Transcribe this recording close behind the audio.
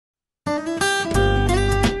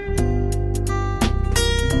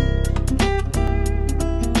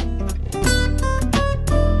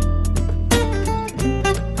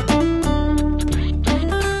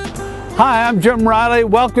I'm Jim Riley.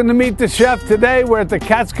 Welcome to Meet the Chef. Today we're at the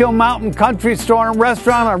Catskill Mountain Country Store and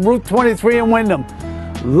Restaurant on Route 23 in Windham.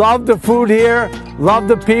 Love the food here, love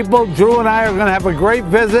the people. Drew and I are going to have a great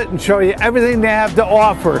visit and show you everything they have to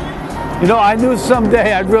offer. You know, I knew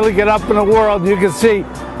someday I'd really get up in the world. You can see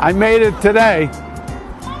I made it today.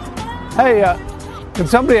 Hey, can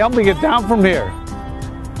somebody help me get down from here?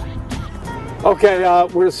 Okay,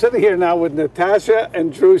 we're sitting here now with Natasha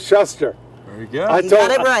and Drew Schuster. Very good. You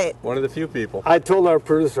got it right. One of the few people. I told our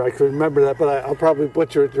producer I could remember that, but I'll probably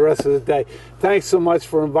butcher it the rest of the day. Thanks so much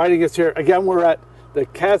for inviting us here. Again, we're at the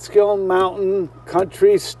Catskill Mountain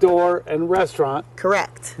Country Store and Restaurant.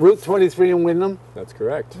 Correct. Route 23 in Windham. That's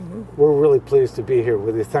correct. We're really pleased to be here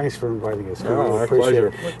with you. Thanks for inviting us. Oh, really our appreciate pleasure.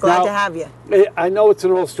 it. We're glad to have you. I know it's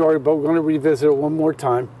an old story, but we're going to revisit it one more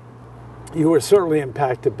time. You were certainly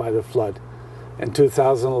impacted by the flood in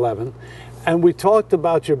 2011. And we talked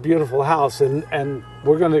about your beautiful house, and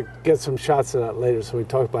we're going to get some shots of that later, so we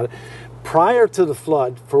talked about it. Prior to the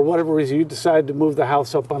flood, for whatever reason, you decided to move the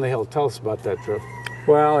house up on the hill. Tell us about that, Drew.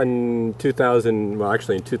 Well, in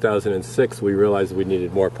 2006, we realized we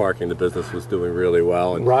needed more parking. The business was doing really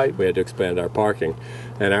well, and we had to expand our parking.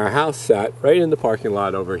 And our house sat right in the parking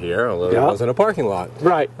lot over here, although it wasn't a parking lot.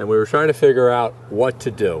 Right. And we were trying to figure out what to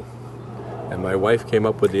do. And my wife came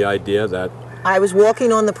up with the idea that I was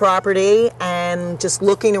walking on the property and just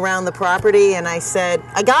looking around the property, and I said,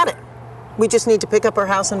 I got it. We just need to pick up our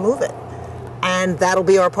house and move it. And that'll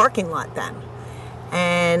be our parking lot then.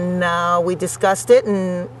 And we discussed it,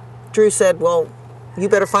 and Drew said, well, you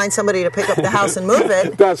better find somebody to pick up the house and move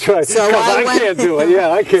it. That's right. So I can't do it.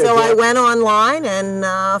 Yeah, I can't. So I went online and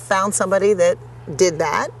found somebody that did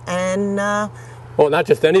that. And well, not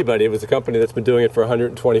just anybody. It was a company that's been doing it for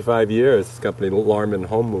 125 years. It's a company, Larman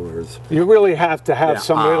Home Movers. You really have to have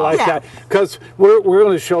somebody like that, because we're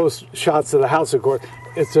going to show shots of the house, of course.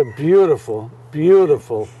 It's a beautiful,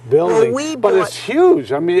 beautiful building, but it's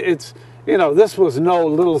huge. I mean, it's. You know, this was no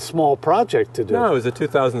little small project to do. No, it was a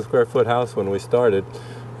 2,000 square foot house when we started.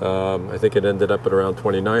 I think it ended up at around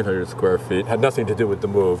 2,900 square feet. Had nothing to do with the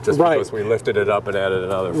move, just because we lifted it up and added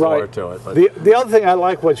another floor to it. But the other thing I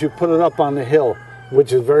like was you put it up on the hill,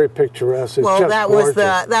 which is very picturesque. It's just gorgeous.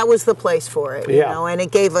 that was the place for it, you know, and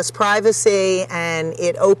it gave us privacy, and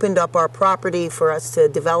it opened up our property for us to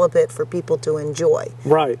develop it for people to enjoy.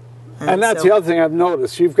 Right. And that's the other thing I've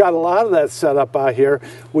noticed. You've got a lot of that set up out here.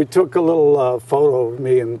 We took a little photo of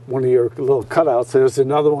me in one of your little cutouts. There's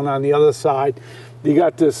another one on the other side. You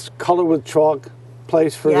got this color with chalk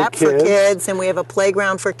place for the kids. Yep, for kids. And we have a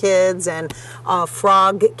playground for kids and a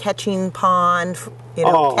frog catching pond, you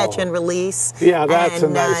know, catch and release. Yeah, that's a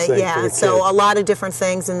nice thing for the kids. So a lot of different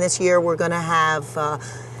things. And this year we're going to have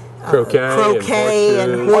croquet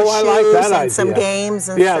and horseshoes I like that idea. Some games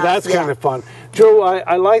and stuff. That's kind of fun. Drew,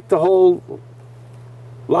 I like the whole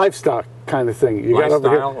livestock kind of thing. You got over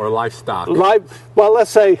here. Lifestyle or livestock? Well,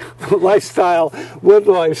 let's say lifestyle with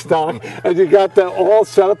livestock, and you got that all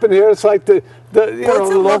set up in here. It's like the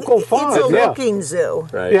local farm. It's a looking zoo.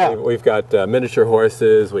 Right. Yeah. We've got miniature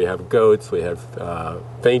horses. We have goats. We have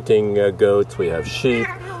fainting goats. We have sheep,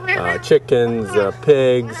 chickens,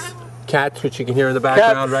 pigs. Cats, which you can hear in the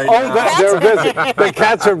background right now. They're busy. The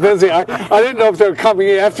cats are busy. I didn't know if they were coming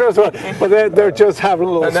after us, but they're just having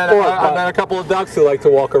a little sport. And then a couple of ducks who like to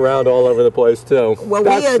walk around all over the place too. Well,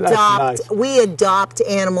 we adopt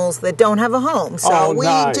animals that don't have a home. So we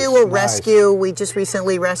do a rescue. We just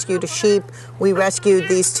recently rescued a sheep. We rescued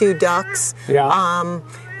these 2 ducks. Yeah.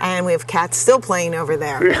 And we have cats still playing over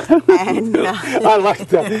there. And, I like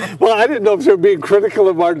that. Well, I didn't know if they were being critical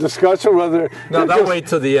of our discussion. No, they'll wait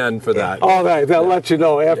till the end for that. All right, they'll let you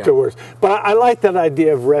know afterwards. Yeah. But I like that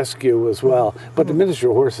idea of rescue as well. But the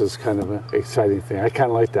miniature horse is kind of an exciting thing. I kind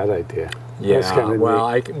of like that idea. Yeah, kind of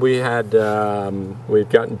we've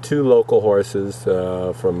gotten 2 local horses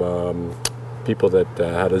from people that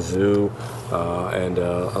had a zoo and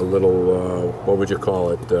a little, what would you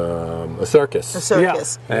call it, a circus. A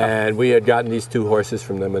circus. Yeah. And we had gotten these 2 horses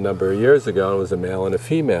from them a number of years ago. It was a male and a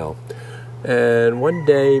female. And one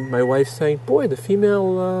day my wife's saying, boy, the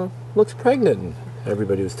female looks pregnant. And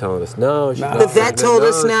everybody was telling us no. The vet told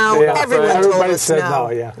us no. Yeah. Everyone told us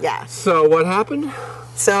no. Yeah. So what happened?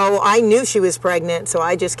 So I knew she was pregnant, so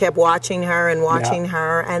I just kept watching her and watching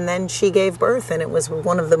her, and then she gave birth, and it was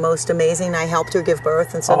one of the most amazing. I helped her give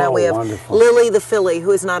birth, and so now we have Lily the filly,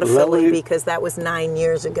 who is not a filly because that was 9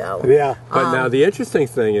 years ago. Yeah. But now the interesting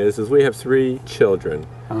thing is we have 3 children,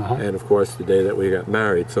 and of course the day that we got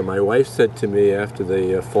married. So my wife said to me after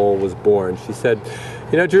the foal was born, she said,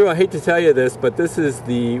 you know, Drew, I hate to tell you this, but this is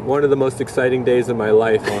one of the most exciting days of my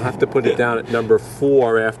life. I'll have to put it down at number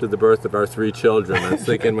 4 after the birth of our 3 children. I was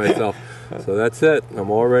thinking to myself, So that's it. I'm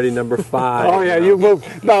already number 5. Oh yeah, you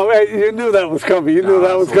moved. No, you knew that was coming. You knew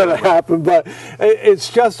that was going to happen. But it's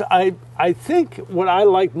just, I think what I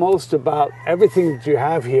like most about everything that you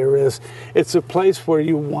have here is it's a place where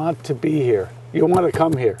you want to be here. You want to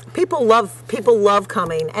come here. People love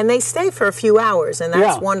coming, and they stay for a few hours, and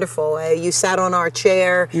that's wonderful. You sat on our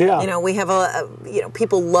chair. Yeah. You know, we have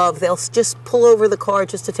people love. They'll just pull over the car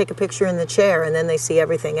just to take a picture in the chair, and then they see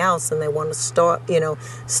everything else, and they want to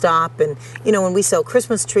stop. And when we sell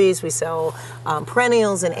Christmas trees, we sell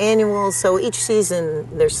perennials and annuals. So each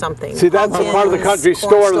season there's something. See, that's a part of the country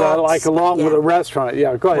store that I like, along with a restaurant.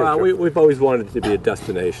 Yeah, go ahead. Well, we've always wanted it to be a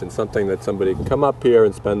destination, something that somebody can come up here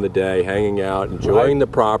and spend the day hanging out, enjoying the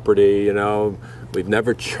property. We've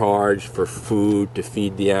never charged for food to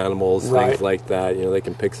feed the animals, things like that. They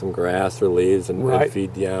can pick some grass or leaves and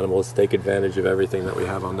feed the animals, take advantage of everything that we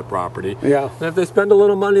have on the property. Yeah. And if they spend a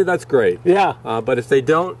little money, that's great. Yeah. But if they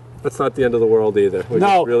don't, that's not the end of the world either. We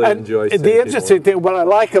just really enjoy seeing the interesting thing, what I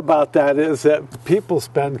like about that is that people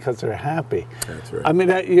spend because they're happy. That's right. I mean,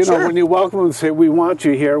 when you welcome them and say, we want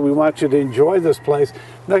you here, we want you to enjoy this place,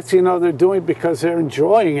 next thing you know, they're doing it because they're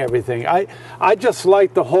enjoying everything. I just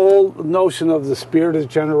like the whole notion of the spirit of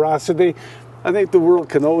generosity. I think the world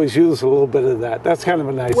can always use a little bit of that. That's kind of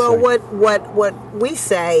a nice thing. Well, what we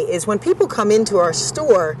say is when people come into our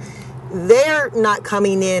store, they're not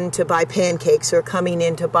coming in to buy pancakes or coming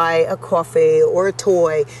in to buy a coffee or a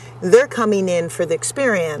toy. They're coming in for the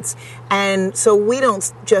experience. And so we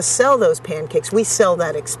don't just sell those pancakes. We sell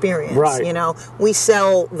that experience. Right. We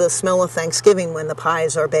sell the smell of Thanksgiving when the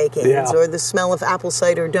pies are baking, or the smell of apple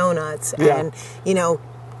cider donuts. And,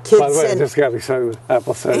 kids. By the way, I just got excited with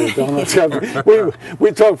apple cider donuts.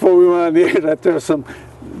 we talked before we went on the air that there's some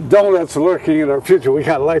donuts lurking in our future. We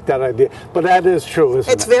kind of like that idea, but that is true,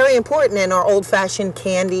 isn't it? It's very important in our old-fashioned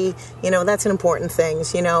candy. That's an important thing.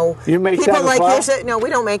 You make people that as like well? yourself. No, we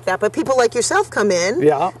don't make that, but people like yourself come in,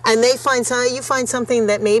 and they find something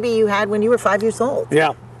that maybe you had when you were 5 years old.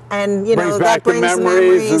 Yeah. And that brings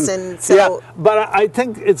memories and so but I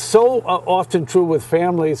think it's so often true with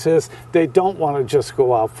families is they don't want to just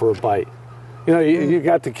go out for a bite. You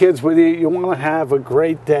got the kids with you. You want to have a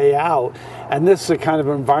great day out, and this is the kind of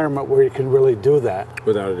environment where you can really do that.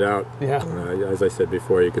 Without a doubt. Yeah. As I said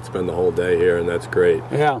before, you could spend the whole day here, and that's great.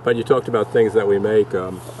 Yeah. But you talked about things that we make.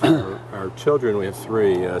 Our children, we have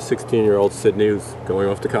 3. 16-year-old Sydney, who's going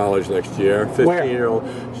off to college next year. 15-year-old,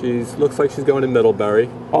 she looks like she's going to Middlebury.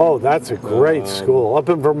 Oh, that's a great school up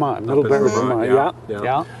in Vermont, Middlebury, Vermont.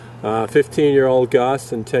 Yeah. 15-year-old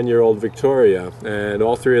Gus and 10-year-old Victoria, and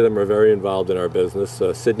all 3 of them are very involved in our business.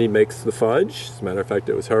 Sydney makes the fudge. As a matter of fact,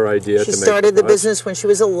 it was her idea to make the fudge. She started the business when she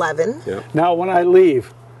was 11. Yeah. Now, when I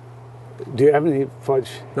leave, do you have any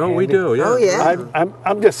fudge? No, handy? we do. Yeah. Oh, yeah.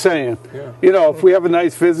 I'm just saying. Yeah. If we have a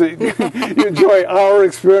nice visit, you enjoy our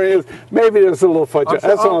experience. Maybe there's a little fudge.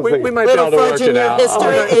 That's all I'm thinking. We might be able to work it out. We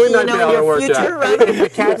might be able to work it out. If the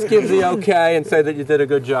cats gives the okay and say that you did a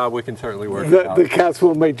good job, we can certainly work it out. The cats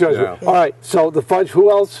will make judgment. Yeah. All right. So the fudge.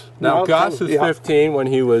 Who else? Now Gus was 15 when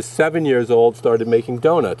he was 7 years old. Started making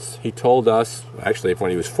donuts. He told us, actually,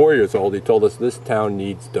 when he was 4 years old, he told us this town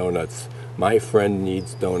needs donuts. My friend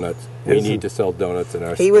needs donuts. We need to sell donuts in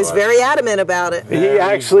our store. He was very adamant about it. He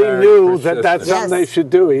actually knew that that's something they should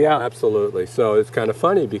do, Absolutely. So it's kind of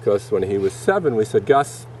funny because when he was 7, we said,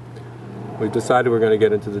 Gus, we've decided we're going to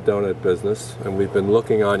get into the donut business, and we've been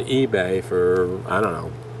looking on eBay for, I don't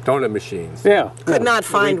know, donut machines. Yeah. Could not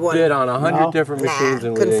find one. We bid on 100 different machines,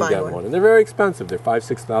 and we didn't get one. And they're very expensive. They're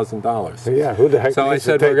 $5,000-$6,000. Yeah, who the heck So I needs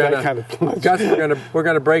said, to take that kind of plunge? Gus, we're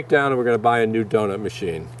going to break down and we're going to buy a new donut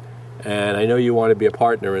machine. And I know you want to be a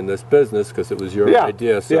partner in this business because it was your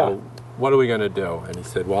idea. So what are we going to do? And he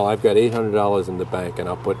said, well, I've got $800 in the bank, and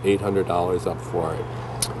I'll put $800 up for it.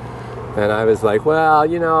 And I was like, well,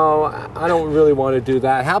 I don't really want to do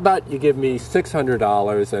that. How about you give me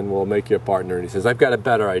 $600 and we'll make you a partner? And he says, I've got a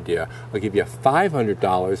better idea. I'll give you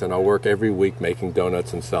 $500 and I'll work every week making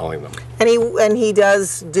donuts and selling them. And he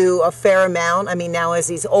does do a fair amount. I mean, now as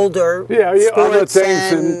he's older, sports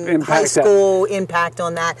and high school impact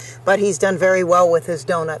on that. But he's done very well with his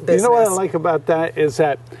donut business. You know what I like about that is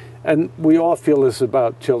that, and we all feel this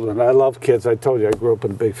about children. I love kids. I told you I grew up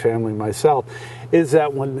in a big family myself. Is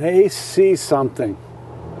that when they see something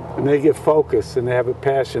and they get focused and they have a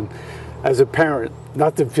passion, as a parent,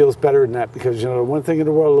 nothing feels better than that because, the one thing in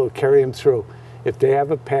the world that will carry them through, if they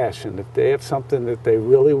have a passion, if they have something that they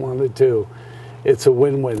really want to do, it's a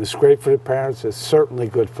win-win. It's great for the parents. It's certainly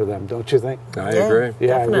good for them, don't you think? I agree.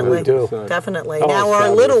 Yeah, definitely. I really do. Definitely. Oh, now, our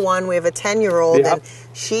little one, we have a 10-year-old, and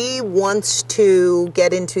she wants to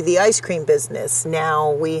get into the ice cream business.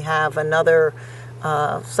 Now, we have another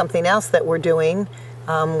something else that we're doing,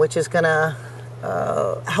 which is going to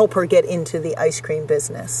help her get into the ice cream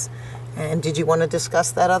business. And did you want to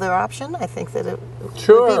discuss that other option? I think that it would be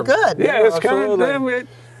good. Yeah, it's kind of.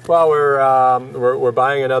 Well, we're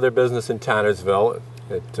buying another business in Tannersville.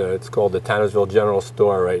 It's called the Tannersville General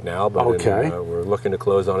Store right now, but we're looking to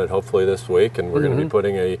close on it hopefully this week, and we're going to be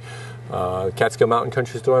putting a Catskill Mountain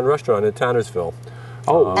Country Store and Restaurant in Tannersville.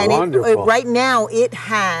 Oh, and wonderful. Right now, it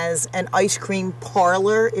has an ice cream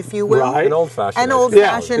parlor, if you will. Right. An old-fashioned. An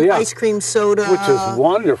old-fashioned ice cream soda. Which is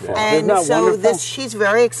wonderful. And Isn't that so wonderful? she's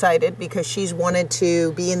very excited because she's wanted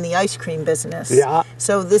to be in the ice cream business. Yeah.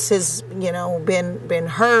 So this has, been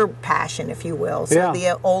her passion, if you will. So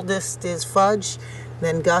the oldest is fudge.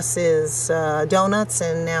 Then Gus is donuts,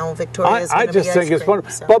 and now Victoria's going to be ice cream. I just think it's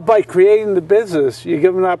wonderful. So. But by creating the business, you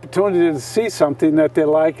give them an opportunity to see something that they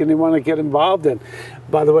like and they want to get involved in.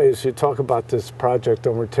 By the way, as you talk about this project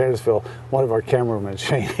over in Tannersville, one of our cameramen,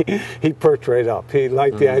 Shane, he perked right up. He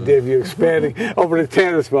liked the idea of you expanding over to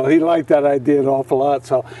Tannersville. He liked that idea an awful lot.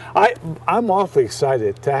 So I'm awfully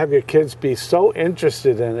excited to have your kids be so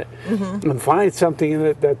interested in it and find something in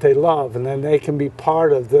it that they love, and then they can be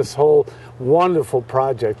part of this whole wonderful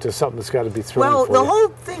project is something that's got to be thrilling Well, for the you. whole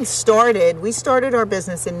thing started, we started our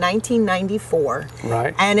business in 1994.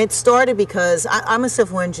 Right. And it started because I'm a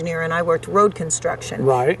civil engineer and I worked road construction.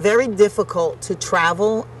 Right. Very difficult to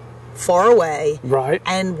travel far away. Right.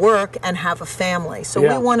 And work and have a family. So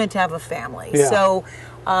we wanted to have a family. Yeah. So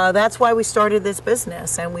that's why we started this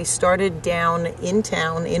business, and we started down in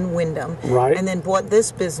town in Windham, Right. and then bought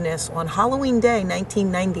this business on Halloween Day,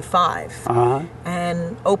 1995,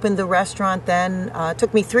 and opened the restaurant. Then it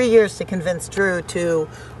took me 3 years to convince Drew to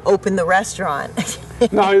open the restaurant.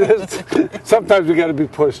 No, sometimes we got to be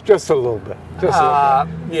pushed just a little bit. Just a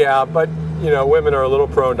little bit. Yeah, but women are a little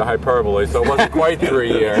prone to hyperbole, so it wasn't quite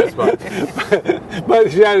 3 years. But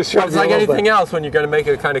you had to show it's like anything else when you're going to make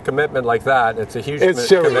a kind of commitment like that. It's a huge commitment.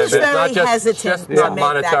 Very It's not hesitant just not to make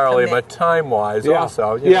that monetarily, but commitment. time-wise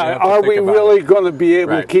also. Are we really going to be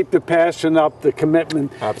able to Right. keep the passion up, the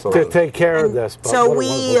commitment Absolutely. to take care of this? But So what a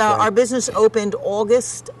wonderful thing. our business opened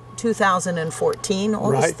August 2014,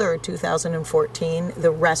 August Right. 3rd, 2014.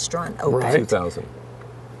 The restaurant opened. Right.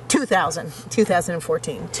 2000.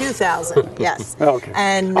 2014, 2000, yes. Okay.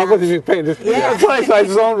 And I wasn't even paying attention. yeah. That's nice. I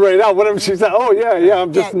zoned right out. Whatever she said. Oh yeah.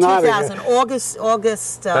 I'm just nodding. 2000,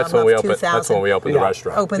 August That's when we opened. 2000. That's when we opened the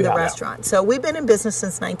restaurant. Opened the Yeah. restaurant. So we've been in business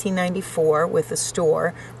since 1994 with the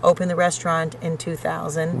store. Opened the restaurant in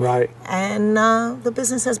 2000. Right. And the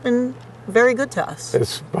business has been very good to us.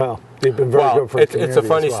 You've been very good for the it's a community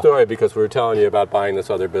funny as well. story because we were telling you about buying this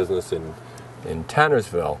other business in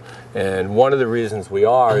Tannersville, and one of the reasons we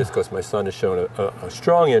are is because my son has shown a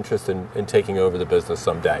strong interest in taking over the business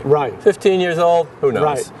someday. Right. 15 years old, who knows?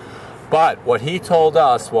 Right. But what he told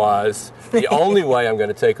us was, the only way I'm going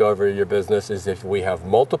to take over your business is if we have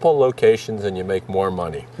multiple locations and you make more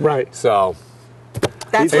money. Right. So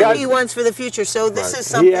That's He's what got- he wants for the future. So this Right. is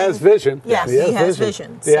something. He has vision. Yes, he has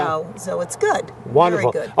vision. Yeah. So it's good.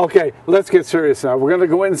 Wonderful. Very good. Okay, let's get serious now. We're going to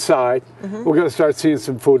go inside. We're going to start seeing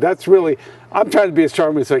some food. That's really, I'm trying to be as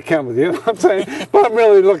charming as I can with you, you know what I'm saying? But I'm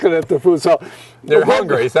really looking at the food. So they're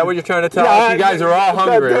hungry. Is that what you're trying to tell us? You guys are all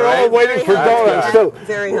hungry, They're right? all waiting for donuts, too.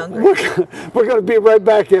 Very hungry. We're going to be right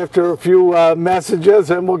back after a few messages,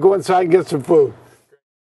 and we'll go inside and get some food.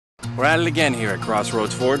 We're at it again here at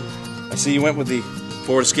Crossroads Ford. I see you went with the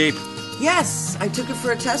Ford Escape. Yes, I took it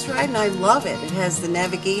for a test ride and I love it. It has the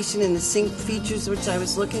navigation and the sync features which I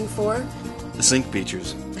was looking for. The sync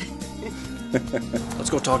features. Let's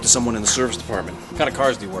go talk to someone in the service department. What kind of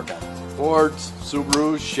cars do you work on? Fords,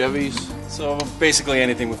 Subarus, Chevys. So basically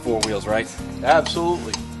anything with four wheels, right?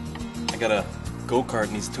 Absolutely. I got a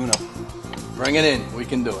go-kart needs tune-up. Bring it in. We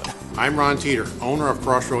can do it. I'm Ron Teeter, owner of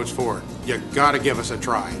Crossroads Ford. You gotta give us a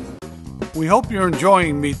try. We hope you're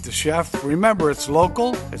enjoying Meet the Chef. Remember, it's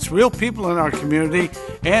local, it's real people in our community,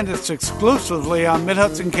 and it's exclusively on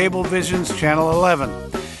Mid-Hudson Cablevision's Channel 11.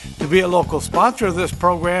 To be a local sponsor of this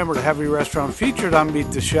program or to have your restaurant featured on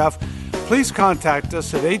Meet the Chef, please contact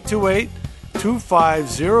us at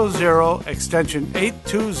 828-2500, extension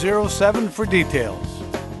 8207 for details.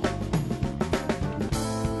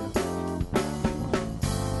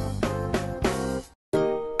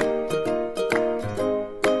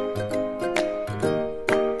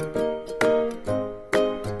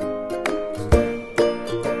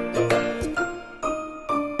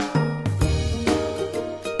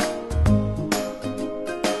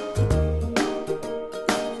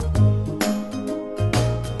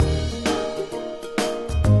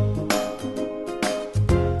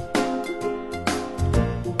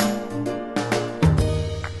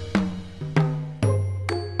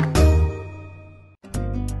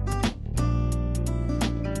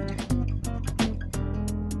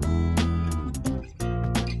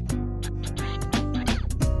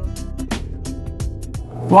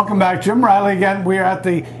 Welcome back, Jim Riley again. We are at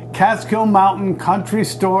the Catskill Mountain Country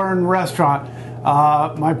Store and Restaurant.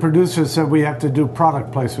 My producer said we have to do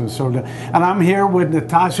product placement, and I'm here with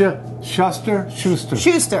Natasha Schuster.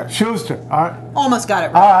 All right. Almost got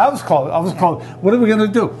it right. I was called. What are we going to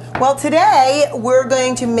do? Well, today we're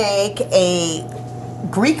going to make a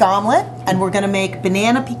Greek omelet, and we're going to make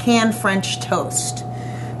banana pecan French toast.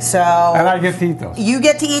 So, and I get to eat those. You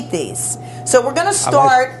get to eat these. So we're going to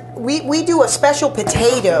start. We do a special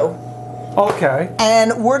potato. Okay.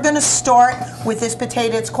 And we're going to start with this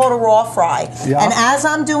potato. It's called a raw fry. Yeah. And as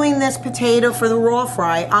I'm doing this potato for the raw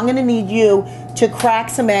fry, I'm going to need you to crack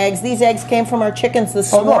some eggs. These eggs came from our chickens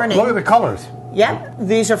this morning. Look at the colors. Yeah.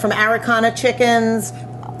 These are from Araucana chickens.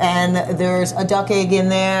 And there's a duck egg in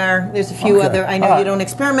there. There's a few other. I know you don't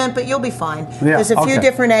experiment, but you'll be fine. Yeah, there's a few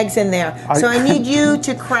different eggs in there. So I need you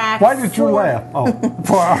to crack. Why did you laugh?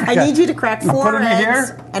 I need you to crack 4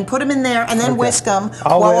 eggs and put them in there, and then whisk them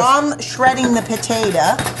while I'm shredding the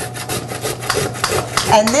potato.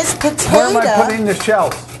 And this potato. Where am I putting the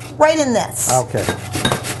shells? Right in this. Okay.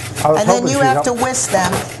 And then you have to whisk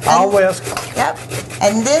them. I'll whisk. Yep.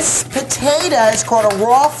 And this potato is called a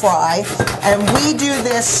raw fry, and we do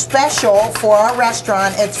this special for our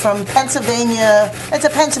restaurant. It's from Pennsylvania. It's a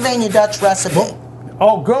Pennsylvania Dutch recipe.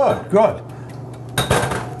 Oh, good.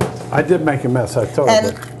 I did make a mess, I told you.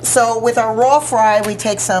 And so with our raw fry, we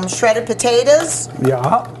take some shredded potatoes.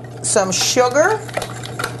 Yeah. Some sugar.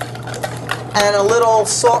 And a little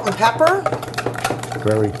salt and pepper.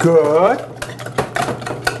 Very good.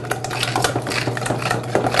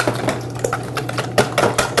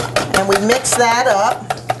 And we mix that up.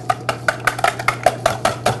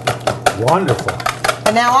 Wonderful.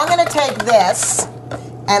 And now I'm going to take this,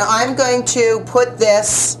 and I'm going to put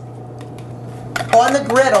this on the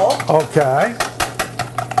griddle. Okay.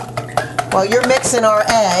 While you're mixing our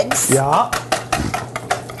eggs. Yeah.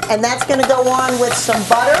 And that's going to go on with some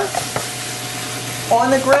butter on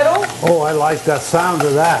the griddle. Oh, I like that sound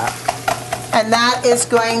of that. And that is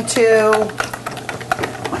going to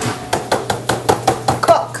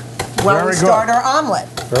cook while we start our omelet.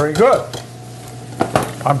 Very good.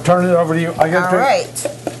 I'm turning it over to you. All right.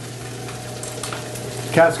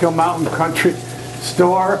 Catskill Mountain Country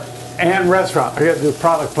Store and Restaurant. I got to do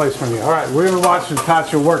product placement here. All right, we're going to watch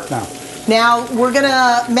Natasha work now. Now we're going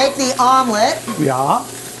to make the omelet. Yeah.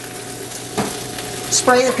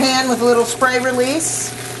 Spray the pan with a little spray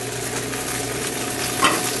release.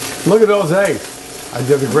 Look at those eggs. I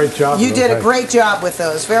did a great job. You did a great job with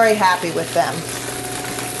those. Very happy with them.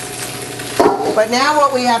 But now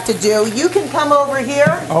what we have to do, you can come over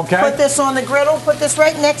here. Okay. Put this on the griddle. Put this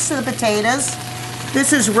right next to the potatoes.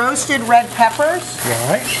 This is roasted red peppers.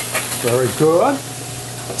 Right. Very good.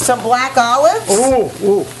 Some black olives.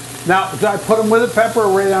 Ooh. Now, did I put them with the pepper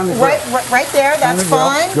or right on the griddle? Right there. That's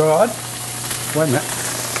fine. Good. Wait a minute.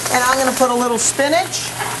 And I'm going to put a little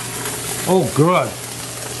spinach. Oh, good.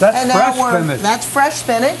 That's fresh spinach. That's fresh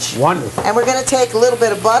spinach. Wonderful. And we're going to take a little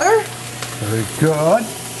bit of butter. Very good.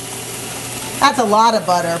 That's a lot of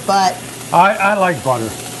butter, but... I like butter.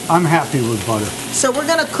 I'm happy with butter. So we're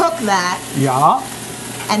going to cook that. Yeah.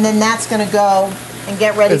 And then that's going to go and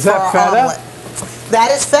get ready for our omelet.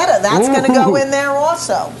 That is feta. That's going to go in there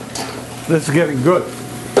also. This is getting good.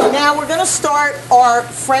 Now we're going to start our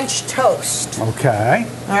French toast. Okay.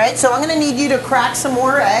 All right, so I'm going to need you to crack some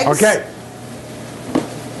more eggs. Okay.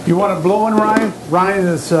 You want a blue one, Ryan? Ryan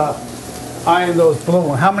is eyeing those blue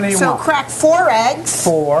ones. How many do you want? So crack 4 eggs.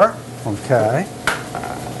 4. Okay.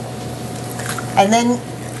 And then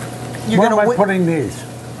you're going to... Where am I putting these?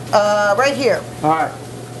 Right here. All right.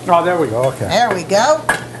 Oh, there we go. Okay. There we go.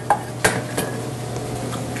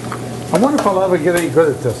 I wonder if I'll ever get any good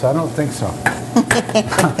at this. I don't think so.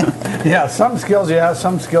 Yeah, some skills you have,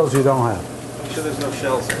 some skills you don't have. I'm sure there's no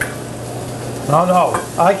shells in it. No.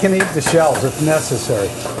 I can eat the shells if necessary.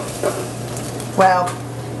 Well,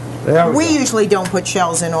 we go. usually don't put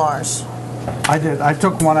shells in ours. I did. I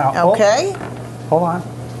took one out. Okay. Oh, hold on.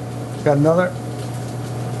 Got another.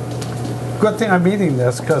 Good thing I'm eating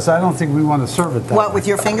this because I don't think we want to serve it that way. What, with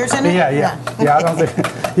your fingers in it? Yeah. I don't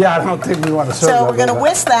think we want to serve it. So we're going to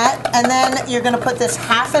whisk that, and then you're going to put this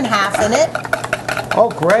half and half in it. Oh,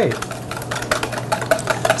 great.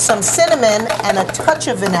 Some cinnamon and a touch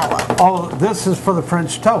of vanilla. Oh, this is for the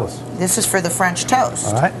French toast. This is for the French toast.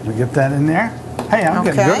 All right, we get that in there. Hey, I'm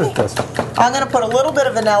getting good at this. I'm going to put a little bit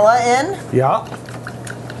of vanilla in. Yeah.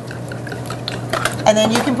 And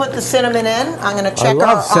then you can put the cinnamon in. I'm going to check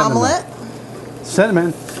our omelet.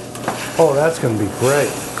 Cinnamon. Oh, that's going to be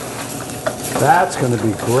great. That's going to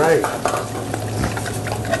be great.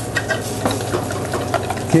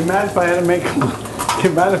 Can you imagine if I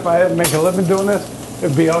had to make a living doing this?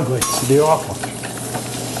 it'd be ugly. It'd be awful.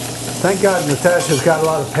 Thank God Natasha's got a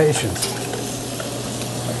lot of patience.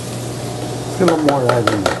 Get a little more of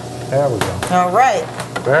that in there. There we go. All right.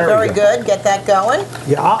 Very good. Get that going.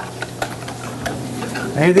 Yeah.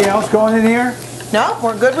 Anything else going in here? No,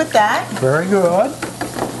 we're good with that. Very good.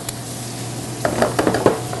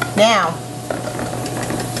 Now,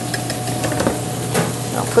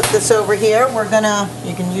 I'll put this over here. We're gonna,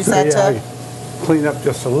 you can use that to clean up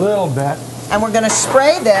just a little bit. And we're gonna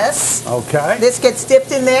spray this. Okay. This gets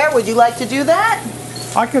dipped in there. Would you like to do that?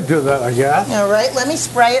 I could do that, I guess. All right, let me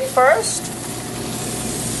spray it first.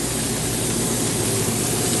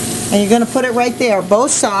 And you're gonna put it right there,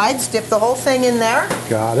 both sides. Dip the whole thing in there.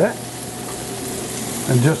 Got it.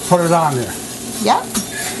 And just put it on there. Yep.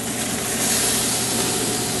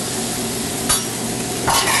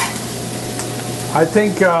 I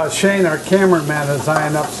think Shane, our cameraman, is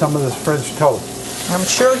eyeing up some of this French toast. I'm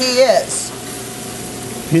sure he is.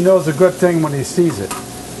 He knows a good thing when he sees it.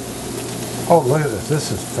 Oh, look at this.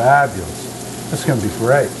 This is fabulous. This is going to be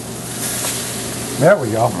great. There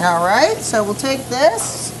we go. All right, so we'll take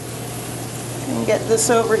this and get this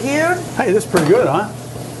over here. Hey, this is pretty good, huh?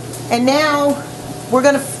 And now we're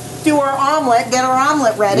going to do our omelet, get our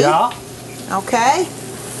omelet ready. Yeah. Okay.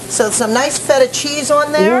 So some nice feta cheese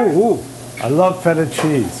on there. Ooh, ooh. I love feta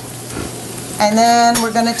cheese. And then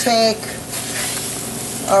we're going to take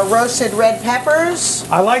our roasted red peppers.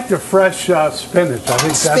 I like the fresh spinach. I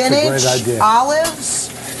think that's a great idea. Olives.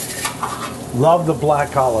 Love the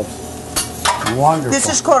black olives. Wonderful. This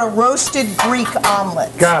is called a roasted Greek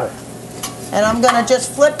omelet. Got it. And I'm going to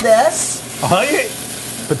just flip this. Oh, yeah.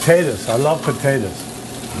 Potatoes. I love potatoes.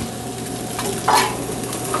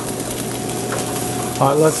 All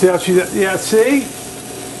right, let's see how she does. Yeah, see?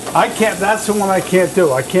 I can't, that's the one I can't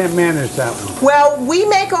do. I can't manage that one. Well, we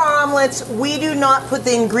make our omelets, we do not put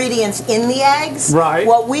the ingredients in the eggs. Right.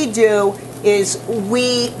 What we do is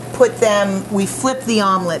we put them, we flip the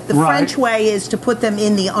omelet. The French way is to put them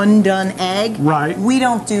in the undone egg. Right. We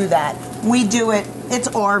don't do that. We do it, it's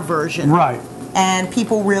our version. Right. And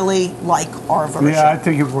people really like our version. Yeah, I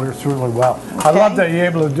think it works really well. Okay. I love that you're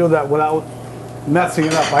able to do that without messing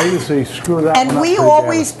it up. I usually screw that one up. And we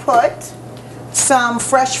always put some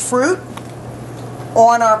fresh fruit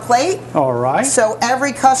on our plate. All right. So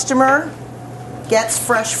every customer gets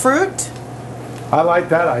fresh fruit. I like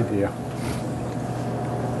that idea.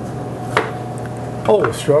 Oh,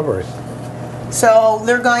 strawberries. So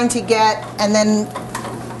they're going to get, and then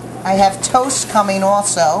I have toast coming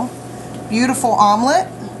also. Beautiful omelet.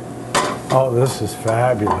 Oh, this is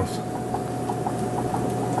fabulous.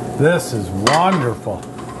 This is wonderful.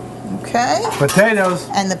 Okay. Potatoes.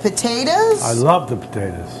 And the potatoes. I love the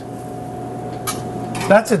potatoes.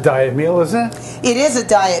 That's a diet meal, isn't it? It is a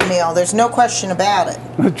diet meal. There's no question about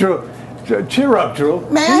it. Drew, cheer up, Drew.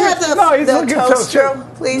 May I have the toast, Drew,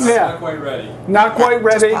 please? Yeah. Not quite ready. Not quite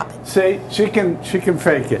ready. Just pop it. See, she can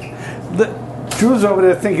fake it. Drew's over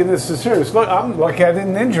there thinking this is serious. Look, I'm lucky I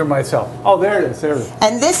didn't injure myself. Oh, there it is. There it is.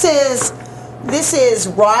 And this is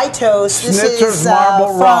rye toast. This Schnitzer's is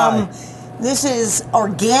marble rye. This is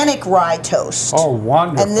organic rye toast. Oh,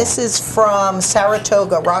 wonderful. And this is from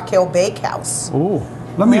Saratoga, Rock Hill Bakehouse. Ooh.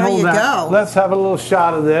 Let me There hold you that. go. Let's have a little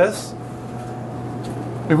shot of this.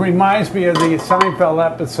 It reminds me of the Seinfeld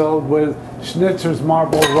episode with Schnitzer's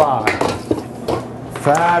marble rye.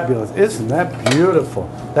 Fabulous. Isn't that beautiful?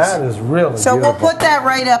 That is really So beautiful. we'll put that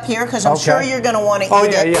right up here because I'm sure you're going to want to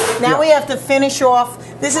eat it. Yeah, now yeah. we have to finish off.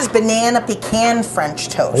 This is banana pecan French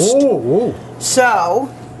toast. Ooh. So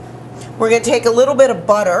we're going to take a little bit of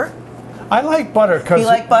butter. I like butter because You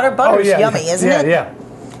like butter? Butter's yummy, isn't it? Yeah.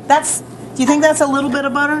 Do you think that's a little bit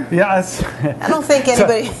of butter? Yeah. I don't think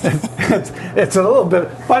anybody. It's a little bit,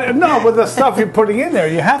 but no, with the stuff you're putting in there,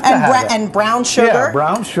 you have to have it. And brown sugar. Yeah,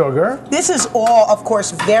 brown sugar. This is all, of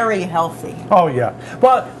course, very healthy. Oh yeah.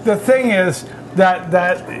 Well, the thing is that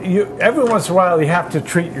you every once in a while you have to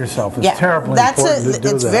treat yourself. It's terribly important to do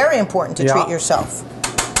that. It's very important to treat yourself.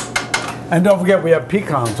 And don't forget, we have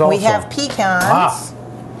pecans also. We have pecans. Ah.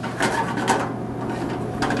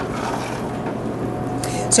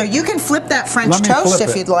 So you can flip that French toast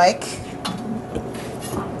if you'd like.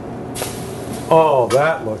 Oh,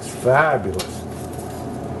 that looks fabulous.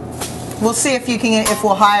 We'll see if you can. If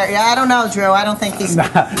we'll hire. Yeah, I don't know, Drew. I don't think he's.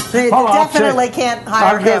 They Hold on, definitely can't hire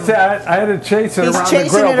I was gonna him. say, I had to chase it He's around the grill.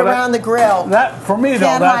 chasing it around the grill. That for me though.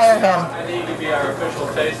 Can't hire That's him. I need to be our official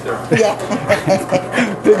taster. Yeah.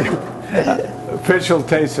 official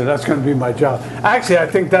taster. That's going to be my job. Actually, I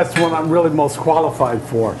think that's the one I'm really most qualified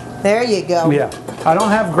for. There you go. Yeah. I don't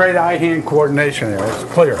have great eye-hand coordination there. It's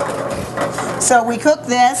clear. So we cook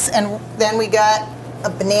this, and then we got a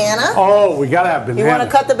banana. Oh, we gotta have banana. You want to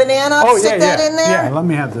cut the banana up, stick that in there? Yeah, let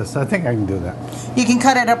me have this. I think I can do that. You can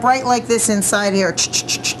cut it up right like this inside here.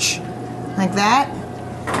 Like that.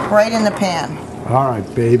 Right in the pan. All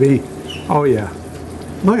right, baby. Oh, yeah.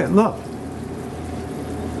 Look.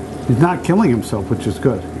 He's not killing himself, which is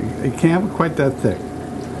good. You can't have it quite that thick.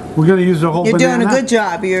 We're going to use the whole banana. You're doing a good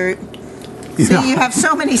job. You have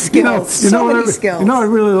so many skills. You know what I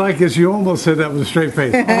really like is you almost said that with a straight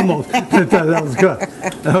face. Almost. That was good.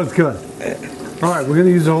 That was good. All right, we're going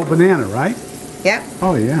to use the whole banana, right? Yep.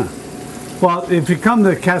 Oh, yeah. Well, if you come to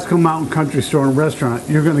the Catskill Mountain Country Store and Restaurant,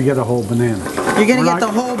 you're going to get a whole banana. You're going to get the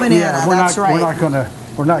whole banana. Yeah, That's right.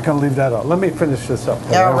 We're not going to leave that out. Let me finish this up.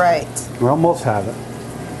 All right. We almost have it.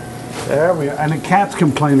 There we are. And the cat's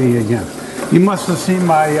complaining again. You must have seen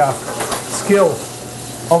my skill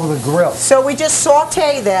over the grill. So we just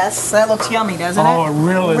saute this. That looks yummy, doesn't it? Oh, it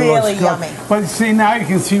really looks good. Yummy. But see, now you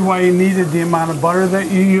can see why you needed the amount of butter that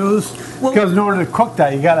you used. Because in order to cook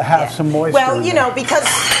that, you got to have some moisture. Well, you know, because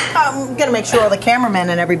I'm going to make sure all the cameramen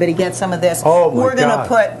and everybody get some of this. Oh, my We're going to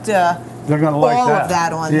put they're gonna like all of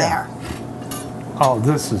that on there. Oh,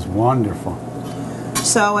 this is wonderful.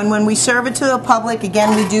 So, and when we serve it to the public,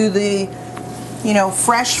 again, we do the,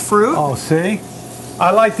 fresh fruit. Oh, see?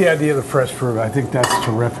 I like the idea of the fresh fruit. I think that's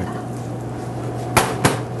terrific.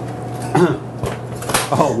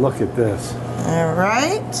 Oh, look at this. All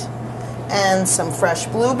right. And some fresh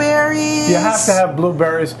blueberries. You have to have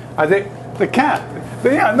blueberries. I think the cat.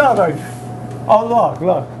 Yeah, no. Oh,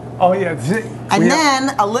 look. Oh, yeah. See? And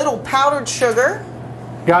then a little powdered sugar.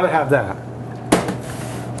 Got to have that.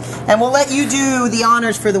 And we'll let you do the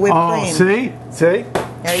honors for the whipped cream. See?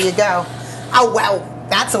 There you go. Oh, well,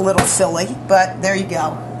 that's a little silly, but there you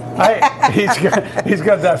go. He's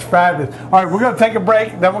got that fabulous. All right, we're going to take a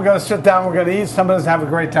break. Then we're going to sit down. We're going to eat. Some of us have a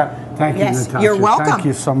great time. Thank you, Natasha. You're welcome. Thank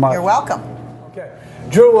you so much. You're welcome. Okay.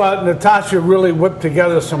 Drew, Natasha really whipped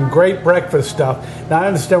together some great breakfast stuff. Now, I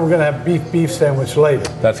understand we're going to have beef sandwich later.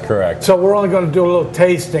 That's correct. So we're only going to do a little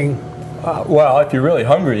tasting. Well, if you're really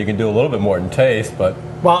hungry, you can do a little bit more than taste, but...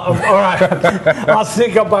 Well, all right. I'll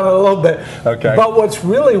sneak up on it a little bit. Okay. But what's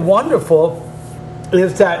really wonderful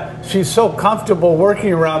is that she's so comfortable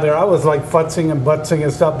working around there. I was like futzing and butzing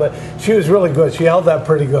and stuff, but she was really good. She held that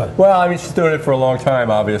pretty good. Well, I mean, she's doing it for a long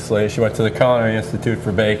time, obviously. She went to the Culinary Institute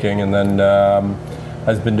for baking and then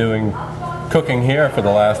has been doing cooking here for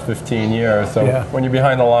the last 15 years. So when you're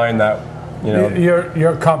behind the line, that,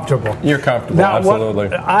 You're comfortable. You're comfortable, now, absolutely.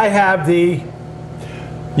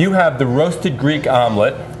 You have the roasted Greek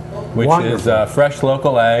omelet, which is fresh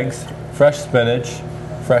local eggs, fresh spinach,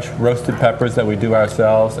 fresh roasted peppers that we do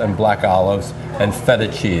ourselves, and black olives, and feta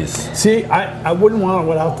cheese. See, I wouldn't want it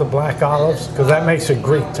without the black olives, because that makes it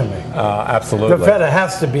Greek to me. Absolutely. The feta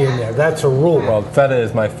has to be in there. That's a rule. Well, feta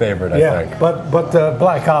is my favorite, I think. But the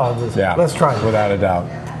black olives is, let's try it. Without a doubt.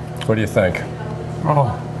 What do you think?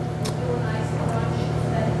 Oh.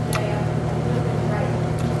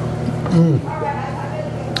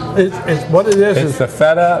 It's what it is. It's the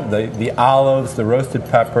feta, the olives, the roasted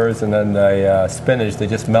peppers, and then the spinach. They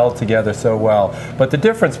just meld together so well. But the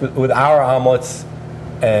difference with our omelets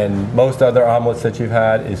and most other omelets that you've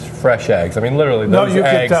had is fresh eggs. I mean, literally, those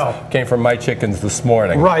eggs came from my chickens this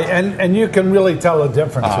morning. Right, and you can really tell the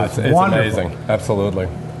difference. It's amazing. Absolutely.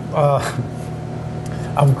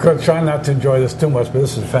 I'm trying not to enjoy this too much, but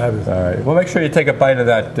this is fabulous. All right. Well, make sure you take a bite of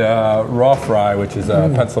that raw fry, which is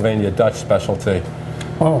a Pennsylvania Dutch specialty.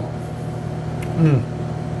 Oh.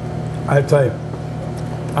 I tell you,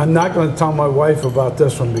 I'm not going to tell my wife about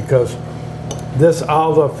this one because this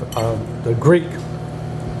olive, the Greek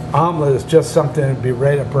omelet is just something to be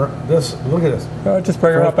right up her. Look at this. Just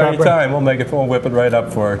bring her up anytime. We'll whip it right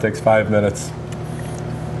up for her. It takes 5 minutes.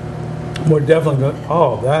 We're definitely going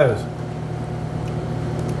to,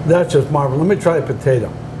 that's just marvelous. Let me try a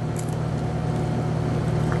potato.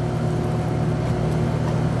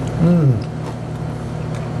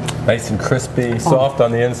 Nice and crispy, soft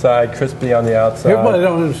on the inside, crispy on the outside. Here's what I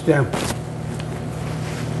don't understand.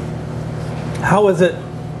 How is it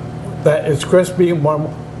that it's crispy and warm,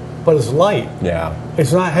 but it's light? Yeah.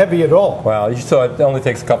 It's not heavy at all. Well, so it only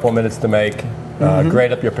takes a couple of minutes to make.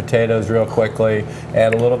 Grate up your potatoes real quickly.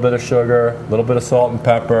 Add a little bit of sugar, a little bit of salt and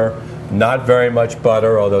pepper. Not very much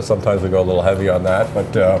butter, although sometimes we go a little heavy on that,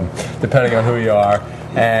 but depending on who you are.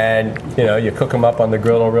 And, you cook them up on the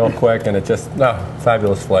griddle real quick, and it just,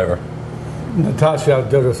 fabulous flavor. Natasha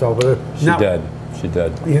outdid herself with it. She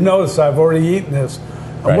did. You notice I've already eaten this,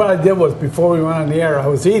 And what I did was, before we went on the air, I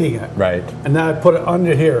was eating it. Right. And then I put it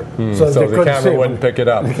under here. So the camera wouldn't pick it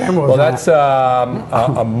up. Well, that's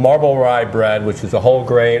a marble rye bread, which is a whole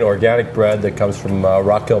grain organic bread that comes from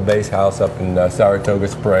Rock Hill Base House up in Saratoga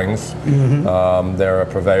Springs. They're a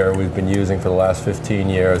purveyor we've been using for the last 15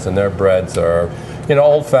 years, and their breads are,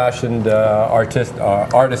 old-fashioned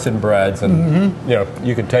artisan breads, and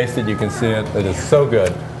you can taste it, you can see it. It is so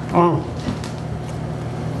good.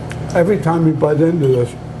 Every time we bite into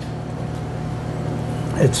this,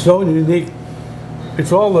 it's so unique.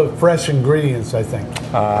 It's all the fresh ingredients, I think.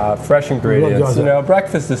 Fresh ingredients.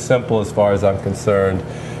 Breakfast is simple as far as I'm concerned.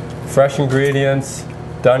 Fresh ingredients,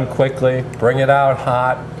 done quickly, bring it out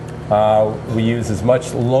hot. We use as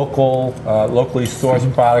much locally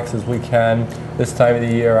sourced products as we can. This time of the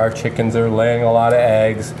year, our chickens are laying a lot of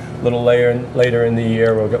eggs. A little later in the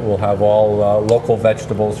year, we'll have all local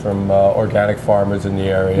vegetables from organic farmers in the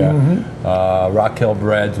area. Rock Hill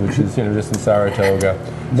Breads, which is just in Saratoga.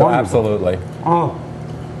 So absolutely. Oh.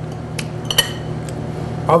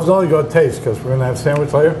 I was only going to taste because we're going to have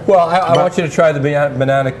sandwich later. Well, I want you to try the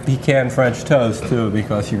banana pecan French toast too,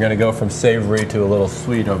 because you're going to go from savory to a little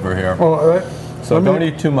sweet over here. All right. So don't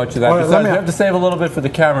eat too much of that. Besides, you have to save a little bit for the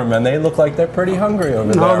cameraman. They look like they're pretty hungry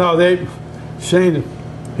over there. No, Shane,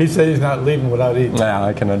 he said he's not leaving without eating. Yeah,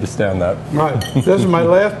 I can understand that. Right. This is my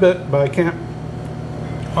last bit, but I can't.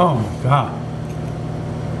 Oh my God.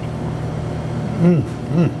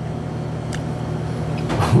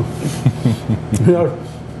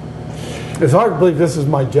 It's hard to believe this is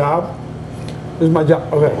my job. This is my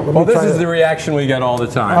job. Okay. Well, this is the reaction we get all the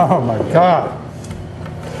time. Oh my God.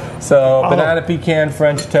 So banana pecan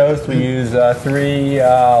French toast. We use 3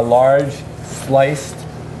 large sliced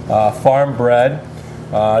farm bread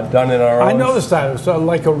done in our own. I noticed that. It's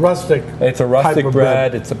like a rustic. It's a rustic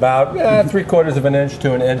bread. It's about 3/4 of an inch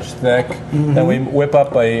to an inch thick. Then we whip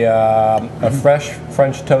up a fresh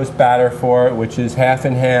French toast batter for it, which is half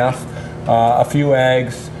and half, a few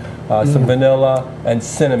eggs, some vanilla, and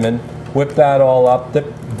cinnamon. Whip that all up.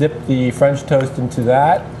 Dip the French toast into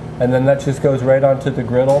that. And then that just goes right onto the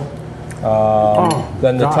griddle.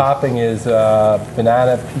 Then the topping is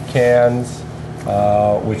banana pecans,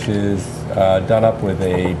 which is done up with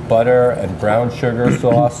a butter and brown sugar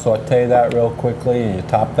sauce. Saute that real quickly, and you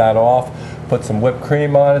top that off. Put some whipped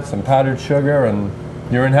cream on it, some powdered sugar, and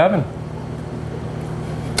you're in heaven.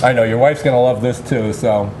 I know your wife's going to love this too.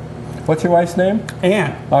 So, what's your wife's name?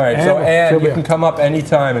 Ann. All right, so Ann, you can come up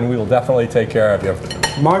anytime, and we will definitely take care of you.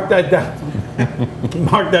 Mark that down.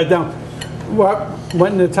 Mark that down. Well,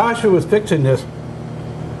 when Natasha was fixing this,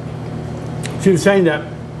 she was saying that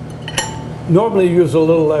normally you use a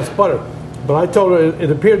little less butter. But I told her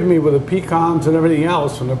it appeared to me with the pecans and everything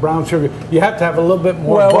else and the brown sugar, you have to have a little bit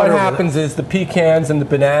more butter. Well, what happens is the pecans and the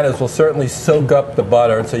bananas will certainly soak up the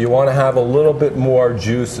butter, and so you want to have a little bit more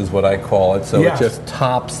juice is what I call it, so it just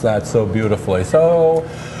tops that so beautifully. So,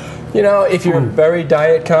 if you're very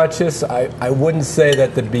diet conscious, I wouldn't say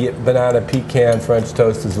that the banana pecan French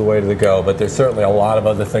toast is the way to go, but there's certainly a lot of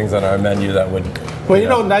other things on our menu that would... Well,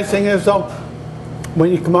 the nice thing is, though, when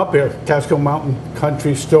you come up here, Catskill Mountain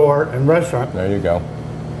Country Store and Restaurant... There you go.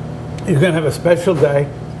 You're going to have a special day,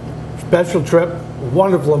 special trip,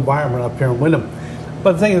 wonderful environment up here in Wyndham.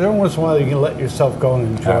 But the thing is, every once in a while, you can let yourself go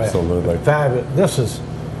and enjoy it. Absolutely. Fabulous. This is...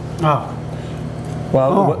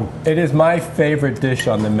 Well, it is my favorite dish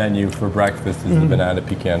on the menu for breakfast is the banana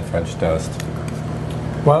pecan French toast.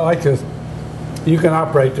 Well, I like this. You can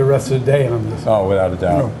operate the rest of the day on this. Oh, without a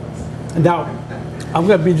doubt. Now, I'm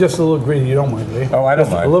going to be just a little greedy. You don't mind, do you? Oh, I don't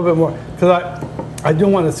mind. A little bit more. Because I do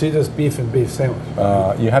want to see this beef and beef sandwich.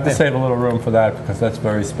 You have to save a little room for that because that's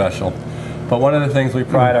very special. But one of the things we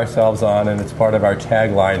pride ourselves on, and it's part of our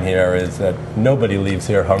tagline here, is that nobody leaves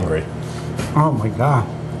here hungry. Oh, my God.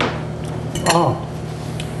 Oh.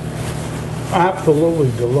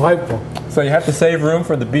 Absolutely delightful. So you have to save room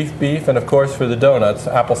for the beef, and of course for the donuts,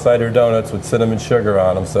 apple cider donuts with cinnamon sugar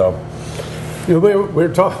on them. So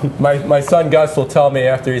we're talking. My son Gus will tell me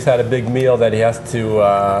after he's had a big meal that he has to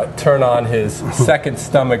turn on his second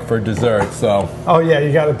stomach for dessert. So. Oh yeah,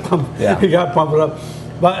 you got to pump. Yeah. You got to pump it up.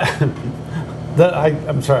 But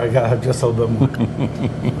I'm sorry, I got to have just a little bit more.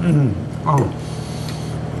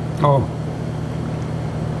 Oh.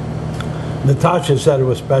 Natasha said it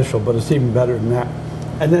was special, but it's even better than that.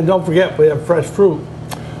 And then don't forget, we have fresh fruit.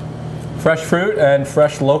 Fresh fruit and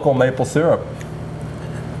fresh local maple syrup.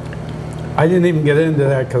 I didn't even get into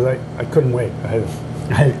that because I couldn't wait.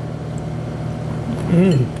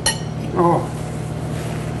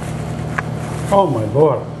 Oh my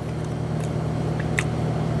Lord.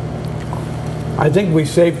 I think we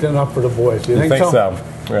saved enough for the boys. You think so?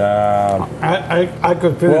 I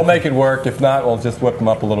could finish. We'll make it work. If not, we'll just whip them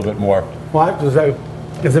up a little bit more. Well, I have to say,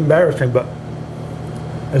 it's embarrassing, but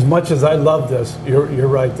as much as I love this, you're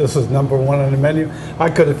right. This is number one on the menu. I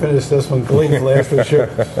could have finished this one gleefully after sure.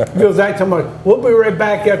 Because I tell you, we'll be right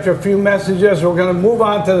back after a few messages. We're going to move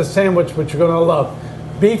on to the sandwich, which you're going to love.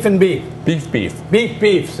 Beef and beef.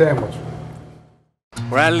 Beef sandwich.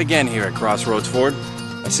 We're at it again here at Crossroads Ford.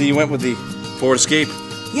 I see you went with the Ford Escape.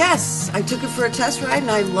 Yes, I took it for a test ride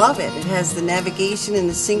and I love it. It has the navigation and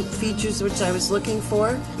the sync features which I was looking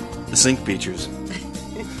for. The sync features.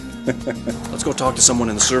 Let's go talk to someone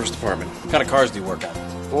in the service department. What kind of cars do you work on?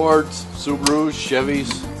 Fords, Subarus,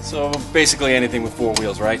 Chevys. So basically anything with four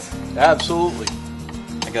wheels, right? Absolutely.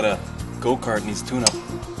 I got a go-kart needs tune-up.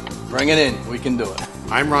 Bring it in. We can do it.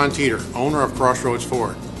 I'm Ron Teeter, owner of Crossroads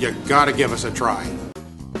Ford. You gotta give us a try.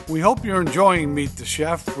 We hope you're enjoying Meet the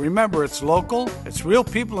Chef. Remember, it's local, it's real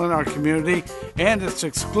people in our community, and it's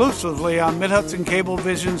exclusively on Mid-Hudson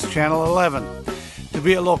Cablevision's Channel 11. To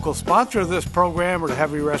be a local sponsor of this program or to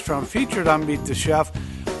have your restaurant featured on Meet the Chef,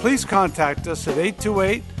 please contact us at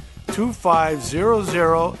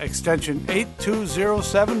 828-2500, extension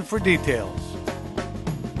 8207 for details.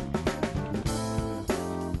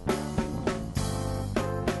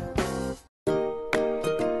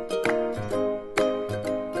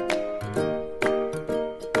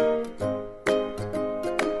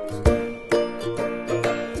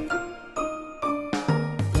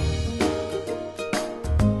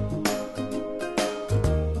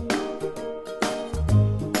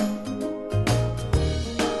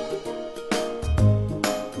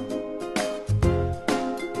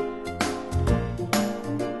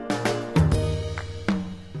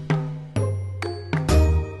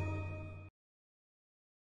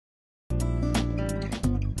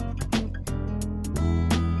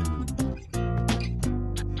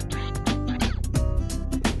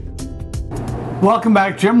 Welcome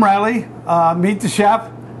back, Jim Riley, Meet the Chef,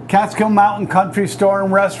 Catskill Mountain Country Store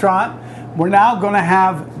and Restaurant. We're now going to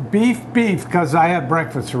have beef, because I had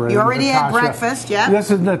breakfast already. You already had Natasha. breakfast, yeah. This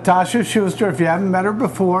is Natasha Schuster, if you haven't met her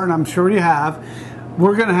before, and I'm sure you have.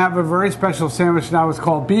 We're going to have a very special sandwich now. It's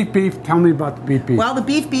called beef. Tell me about the beef. Well, the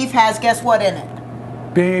beef has, guess what in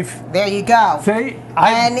it? Beef. There you go. See?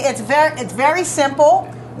 And it's very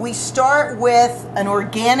simple. We start with an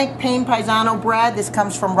organic Pain Paisano bread. This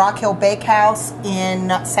comes from Rock Hill Bakehouse in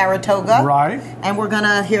Saratoga. Right. And we're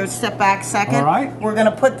gonna, here, step back a second. All right. We're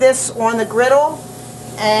gonna put this on the griddle.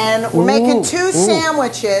 And we're making two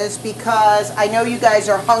sandwiches because I know you guys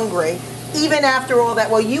are hungry. Even after all that,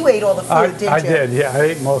 well, you ate all the food, didn't you? I did, yeah. I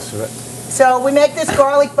ate most of it. So we make this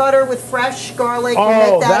garlic butter with fresh garlic. We Oh,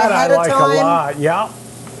 make that ahead I like of time. a lot, yeah.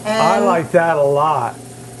 I like that a lot.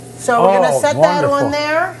 So we're going to set that wonderful. on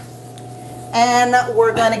there. And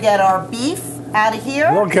we're going to get our beef out of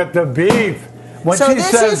here. Look at the beef. When So she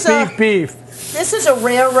this says is beef. This is a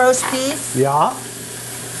rare roast beef. Yeah.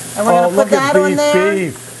 And we're going to put look at that on there.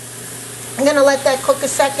 beef. I'm going to let that cook a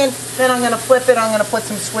second. Then I'm going to flip it. I'm going to put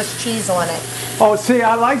some Swiss cheese on it. Oh, see,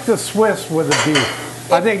 I like the Swiss with the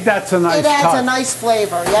beef. I think that's a nice It adds touch. a nice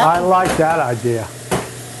flavor, yeah? I like that idea.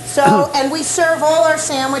 So, and we serve all our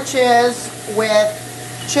sandwiches with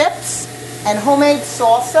chips and homemade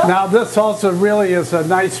salsa. Now, this salsa really is a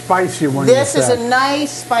nice spicy one. This is a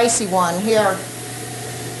nice spicy one. Here,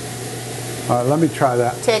 All right, let me try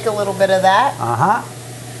that. take a little bit of that. Uh-huh.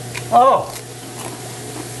 Oh,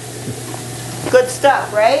 Good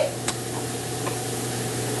stuff, right?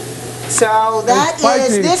 So that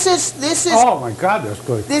spicy. this is oh my God, that's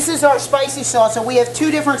good. this is our spicy salsa. We have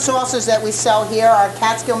two different sauces that we sell here: our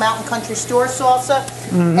Catskill Mountain Country Store salsa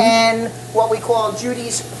and what we call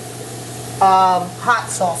Judy's hot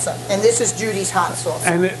salsa. And this is Judy's hot salsa.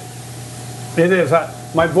 And it is.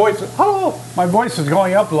 My voice is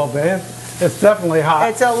going up a little bit. It's definitely hot.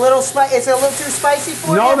 It's a little it's a little too spicy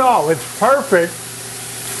for you. No, it's perfect.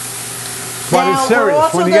 But Now it's serious. we're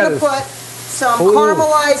also when you going get to it. put some Ooh.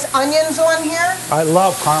 caramelized onions on here, I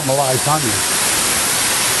love caramelized onions.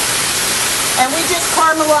 and we just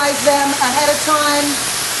caramelize them ahead of time,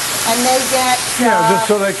 and they get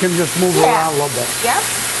Just so they can just move around a little bit. Yep.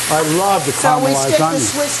 I love the So we caramelized stick the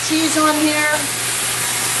onions. Swiss cheese on here.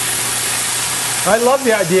 I love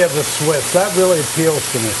the idea of the Swiss. That really appeals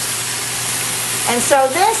to me. And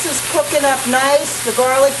so this is cooking up nice, the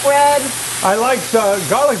garlic bread. I like the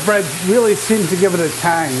garlic bread. Really seems to give it a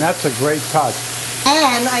tang. That's a great touch.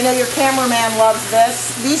 And I know your cameraman loves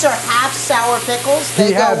this. These are half sour pickles. They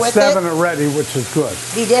He go had with 7 it. already, which is good.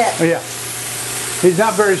 He did. Yeah. He's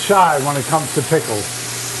not very shy when it comes to pickles.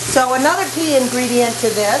 So another key ingredient to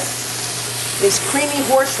this is creamy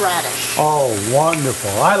horseradish. Oh, wonderful.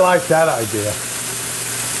 I like that idea.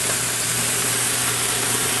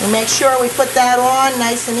 We make sure we put that on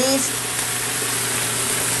nice and easy.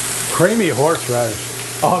 Creamy horseradish.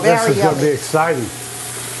 Oh, Very this is going to yummy. be exciting.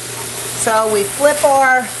 So we flip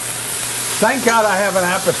our, Thank God I have an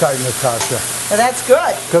appetite, Natasha, well, that's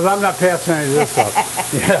good. because I'm not passing any of this up.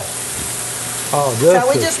 Yeah. Oh, this So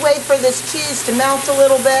we is... just wait for this cheese to melt a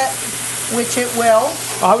little bit, which it will.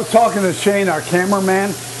 I was talking to Shane, our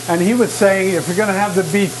cameraman, and he was saying if you're going to have the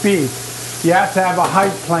beef, you have to have a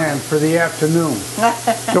height plan for the afternoon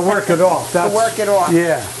to work it off. To work it off.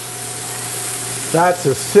 Yeah. That's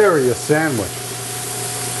a serious sandwich.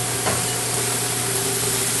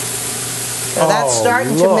 So that's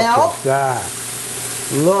starting to melt. Look at that.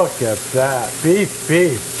 Look at that. Beef.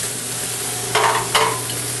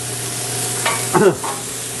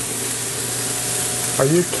 Are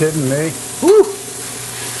you kidding me? Woo.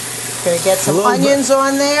 Gonna get some onions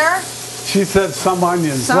on there. She said some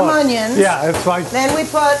onions. Some Look. onions. Yeah, it's like... Then we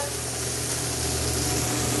put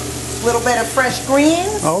a little bit of fresh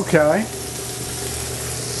greens. Okay.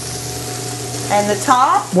 And the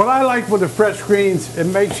top. What I like with the fresh greens, it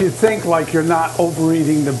makes you think like you're not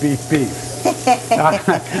overeating the beef.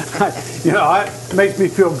 You know, it makes me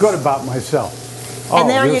feel good about myself. And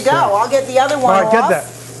there you go. I'll get the other one off. Get that.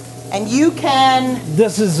 And you can...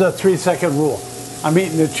 This is a 3-second rule. I'm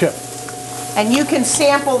eating the chip. And you can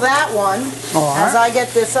sample that one as I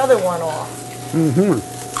get this other one off. Mm-hmm.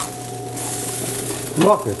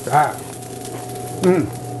 Look at that.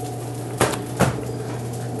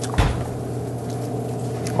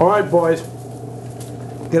 All right, boys.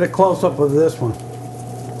 Get a close-up of this one.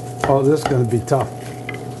 Oh, this is going to be tough.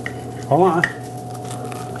 Hold on.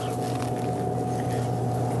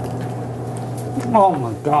 Oh,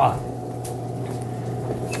 my God.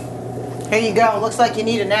 Here you go. Looks like you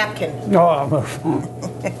need a napkin. Oh,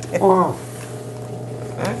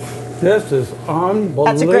 this is unbelievable.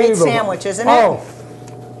 That's a great sandwich, isn't it? Oh.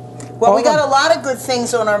 Well, we got a lot of good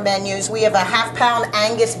things on our menus. We have a half-pound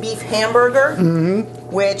Angus beef hamburger,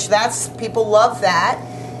 which people love that.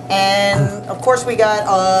 And, of course, we got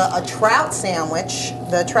a trout sandwich.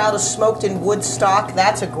 The trout is smoked in wood stock.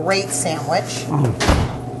 That's a great sandwich.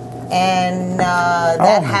 And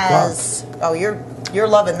that has... God. Oh, you're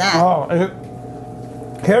loving that. Oh,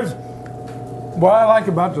 here's what I like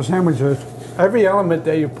about the sandwich is every element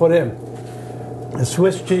that you put in. The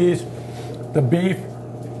Swiss cheese, the beef,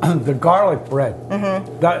 the garlic bread.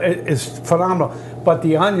 That is phenomenal. But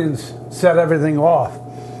the onions set everything off.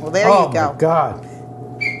 Well, there you go. Oh, my God.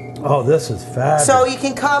 Oh, this is fabulous. So you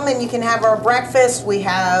can come and you can have our breakfast. We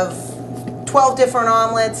have 12 different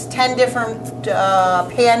omelets, 10 different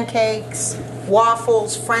pancakes,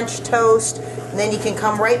 waffles, French toast. And then you can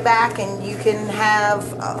come right back and you can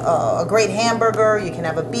have a great hamburger. You can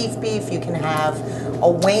have a beef. You can have a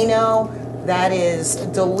Wayno. That is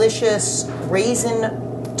delicious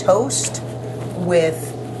raisin toast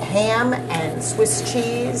with ham and Swiss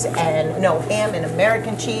cheese ham and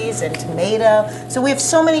American cheese and tomato. So we have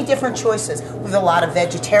so many different choices. We have a lot of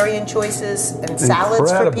vegetarian choices and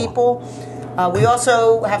salads for people. We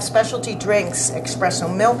also have specialty drinks, espresso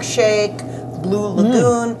milkshake, Blue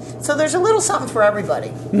Lagoon. So there's a little something for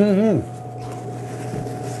everybody. You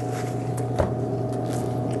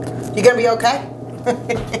gonna be okay?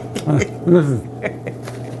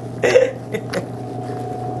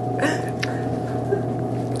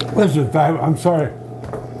 This is fabulous. I'm sorry.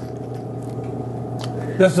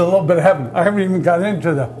 This is a little bit of heaven. I haven't even got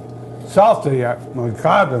into the salsa yet. My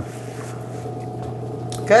God.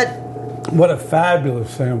 Good. What a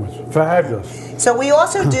fabulous sandwich. Fabulous. So we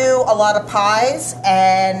also do a lot of pies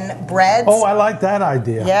and breads. Oh, I like that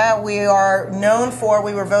idea. Yeah, we are known for,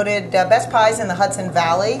 we were voted best pies in the Hudson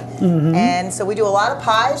Valley. And so we do a lot of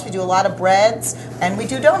pies, we do a lot of breads, and we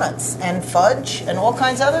do donuts and fudge and all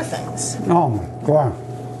kinds of other things. Oh, my God.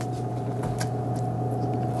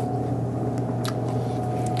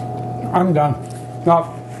 I'm done.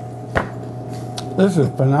 No. This is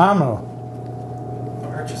phenomenal.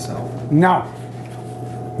 Don't hurt yourself. No.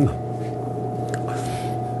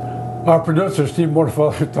 Our producer, Steve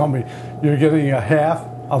Mortifello, told me you're getting a half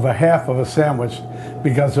of a sandwich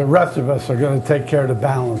because the rest of us are going to take care of the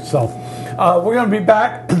balance. So we're going to be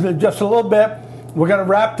back in just a little bit. We're going to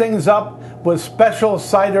wrap things up with special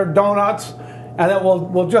cider donuts, and then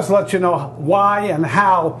we'll just let you know why and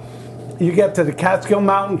how you get to the Catskill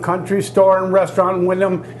Mountain Country Store and Restaurant in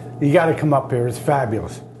Windham. You got to come up here. It's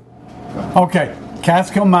fabulous. Okay.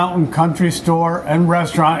 Catskill Mountain Country Store and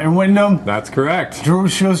Restaurant in Wyndham. That's correct. Drew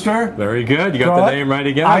Schuster. Very good. You got the name right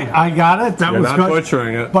again. I got it. That You're was not good.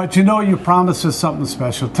 butchering it. But you know, you promised us something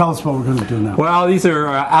special. Tell us what we're going to do now. Well, these are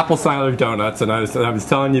apple cider donuts, and I was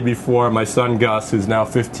telling you before, my son Gus, who's now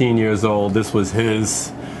 15 years old, this was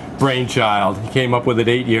his brainchild. He came up with it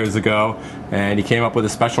 8 years ago, and he came up with a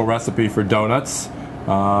special recipe for donuts.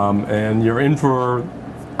 And you're in for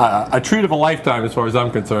a treat of a lifetime as far as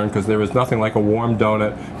I'm concerned, because there is nothing like a warm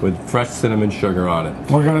donut with fresh cinnamon sugar on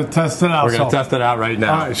it. We're going to test it out. We're going to test it out right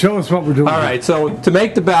now. All right, show us what we're doing. All right, so to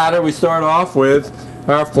make the batter, we start off with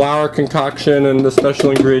our flour concoction and the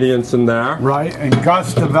special ingredients in there. Right, and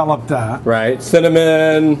Gus developed that. Right,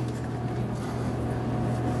 cinnamon,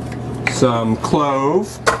 some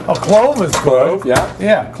clove. Oh, clove is good. Yeah.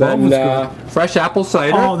 Yeah, clove is good. Fresh apple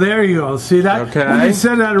cider. Oh, there you go. See that? Okay. When you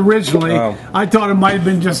said that originally, I thought it might have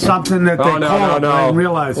been just something that they called. I didn't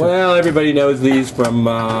realize it. Well, everybody knows these from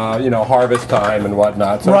harvest time and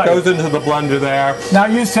whatnot. So it goes into the blender there. Now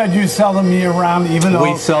you said you sell them year round, even though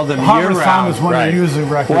we sell them harvest year time round. is when they usually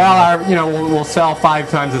recommend. Well, we'll sell 5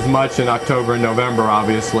 times as much in October and November,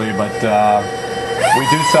 obviously, but we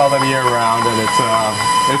do sell them year round, and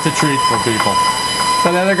it's a treat for people.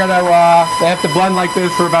 So then they have to blend like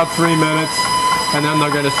this for about 3 minutes, and then they're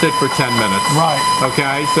gonna sit for 10 minutes. Right.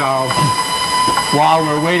 Okay, so while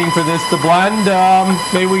we're waiting for this to blend,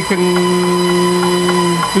 maybe we can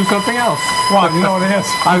do something else. Well, you know what it is?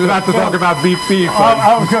 I was about to talk about beef.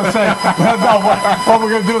 I was going to say, no, what we're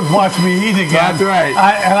going to do is watch me eat again. That's right.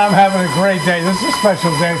 And I'm having a great day. This is a special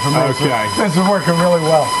day for me. Okay. This is working really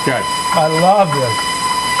well. Good. I love this.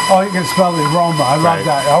 Oh, you can smell the aroma. I love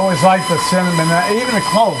that. I always like the cinnamon, even the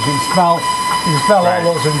cloves. You can smell all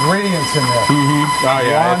those ingredients in there. Mm-hmm. Oh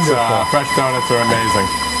yeah, fresh donuts are amazing.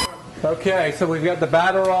 Okay, so we've got the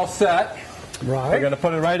batter all set. Right. We're going to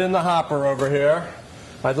put it right in the hopper over here.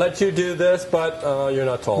 I'd let you do this, but you're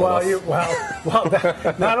not tall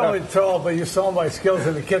enough. Not only tall, but you saw my skills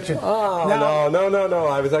in the kitchen. Oh, no.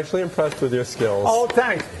 I was actually impressed with your skills. Oh,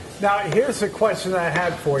 thanks. Now, here's a question I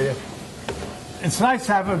had for you. It's nice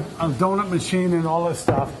to have a donut machine and all this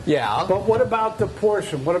stuff. Yeah. But what about the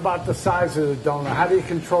portion? What about the size of the donut? How do you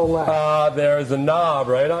control that? There's a knob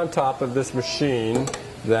right on top of this machine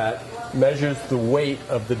that measures the weight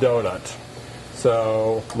of the donut.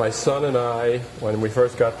 So my son and I, when we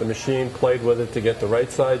first got the machine, played with it to get the right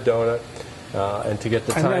side donut and to get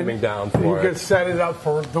the timing down for it. You could set it up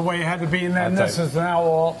for the way it had to be, and then this is now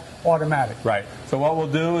all automatic. Right. So what we'll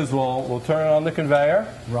do is we'll turn it on the conveyor.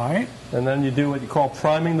 Right. And then you do what you call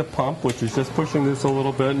priming the pump, which is just pushing this a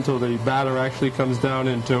little bit until the batter actually comes down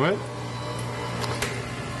into it.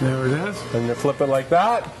 There it is. And you flip it like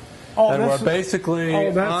that. Oh, and we're basically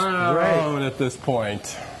on our own at this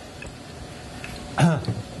point.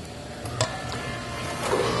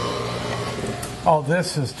 Oh,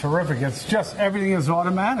 this is terrific. It's just everything is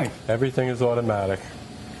automatic. Everything is automatic.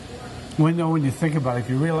 When you think about it,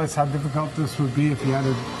 you realize how difficult this would be if you had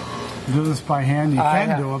to do this by hand. You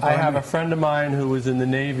can do it by hand. I have a friend of mine who was in the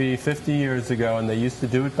Navy 50 years ago, and they used to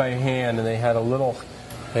do it by hand, and they had a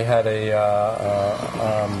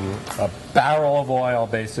barrel of oil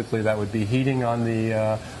basically that would be heating on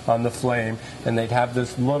the flame, and they'd have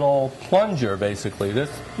this little plunger basically, this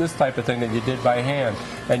type of thing that you did by hand,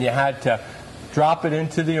 and you had to drop it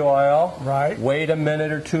into the oil, right, wait a minute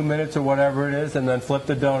or 2 minutes or whatever it is, and then flip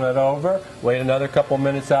the donut over, wait another couple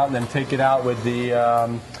minutes out, and then take it out with the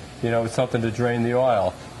something to drain the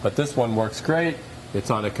oil. But this one works great. It's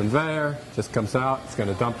on a conveyor, just comes out, it's going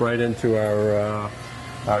to dump right into our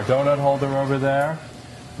donut holder over there,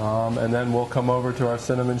 and then we'll come over to our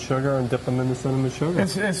cinnamon sugar and dip them in the cinnamon sugar.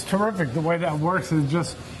 It's terrific the way that works.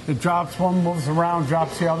 It drops one, moves around,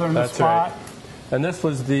 drops the other in the spot. Right. And this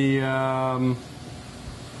was the,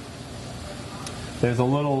 there's a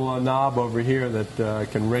little knob over here that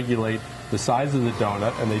can regulate the size of the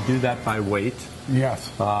donut, and they do that by weight.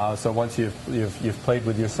 Yes. So once you've played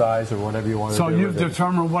with your size or whatever you want to do. So you've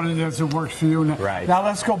determined what it is that works for you. Right. Now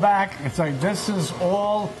let's go back. It's like this is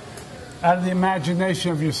all out of the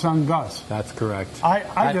imagination of your son Gus. That's correct.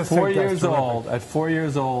 At 4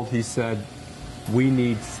 years old, he said, "We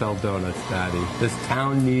need to sell donuts, Daddy. This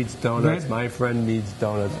town needs donuts. My friend needs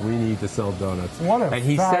donuts. We need to sell donuts." And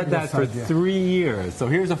he said that for 3 years. So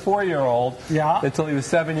here's a 4-year-old until he was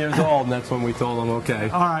 7 years old, and that's when we told him, okay,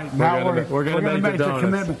 all right, now we're going to make the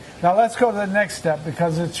commitment. Now let's go to the next step,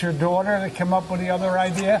 because it's your daughter that came up with the other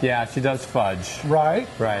idea. Yeah, she does fudge. Right.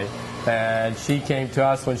 Right. And she came to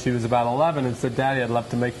us when she was about 11 and said, "Daddy, I'd love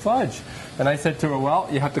to make fudge." And I said to her, "Well,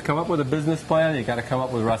 you have to come up with a business plan. You got to come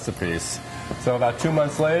up with recipes." So about 2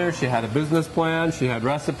 months later, she had a business plan, she had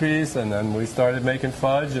recipes, and then we started making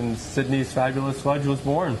fudge, and Sydney's Fabulous Fudge was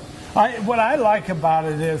born. What I like about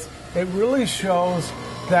it is it really shows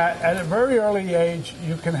that at a very early age,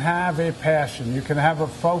 you can have a passion, you can have a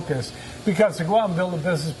focus, because to go out and build a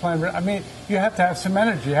business plan, I mean, you have to have some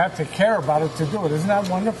energy, you have to care about it to do it. Isn't that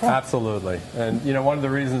wonderful? Absolutely. And, you know, one of the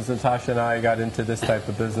reasons Natasha and I got into this type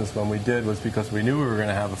of business when we did was because we knew we were going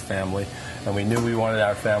to have a family, and we knew we wanted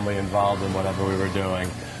our family involved in whatever we were doing.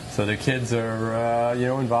 So the kids are, you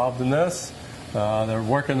know, involved in this. They're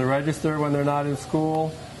working the register when they're not in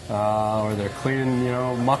school. Or they're cleaning, you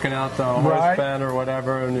know, mucking out the horse pen or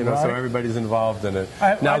whatever, and, you know, so everybody's involved in it.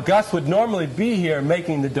 Now, Gus would normally be here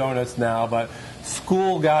making the donuts now, but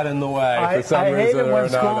school got in the way for some reason. I hate it when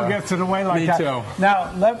school gets in the way like that. Me too.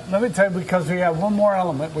 Now, let me tell you, because we have one more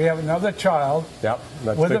element. We have another child that's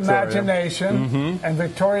with Victoria. Imagination, and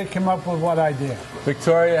Victoria came up with what idea?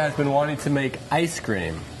 Victoria has been wanting to make ice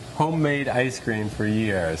cream, homemade ice cream for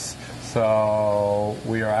years. So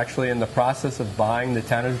we are actually in the process of buying the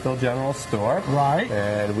Tannersville General Store. Right.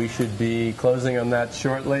 And we should be closing on that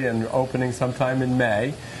shortly and opening sometime in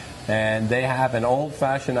May. And they have an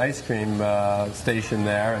old-fashioned ice cream station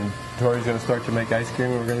there, and Tori's going to start to make ice cream,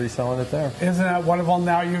 and we're going to be selling it there. Isn't that wonderful?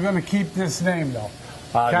 Now, you're going to keep this name, though.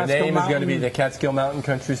 The name is going to be the Catskill Mountain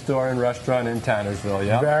Country Store and Restaurant in Tannersville,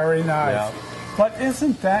 yeah. Very nice. Yep. But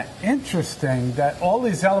isn't that interesting that all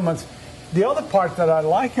these elements... The other part that I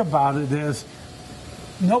like about it is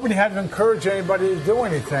nobody had to encourage anybody to do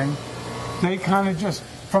anything. They kind of just,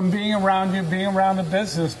 from being around you, being around the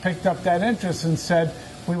business, picked up that interest and said,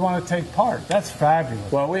 we want to take part. That's fabulous.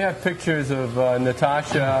 Well, we have pictures of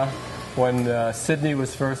Natasha when Sydney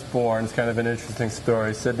was first born. It's kind of an interesting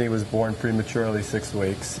story. Sydney was born prematurely, 6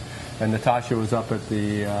 weeks. And Natasha was up at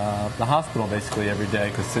the hospital basically every day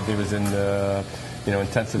because Sydney was in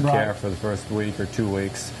intensive care for the first week or 2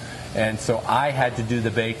 weeks. And so I had to do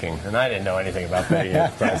the baking, and I didn't know anything about baking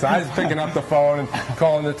at the time. So I was picking up the phone and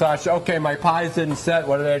calling Natasha, okay, my pies didn't set,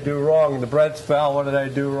 what did I do wrong? The breads fell, what did I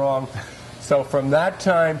do wrong? So from that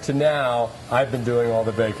time to now, I've been doing all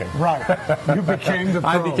the baking. Right. You became the pro.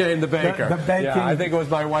 I became the baker. The baking. Yeah, I think it was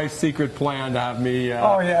my wife's secret plan to have me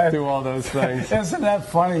do all those things. Isn't that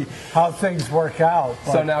funny how things work out?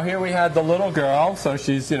 So now here we had the little girl. So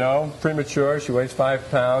she's, premature. She weighs 5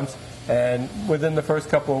 pounds. And within the first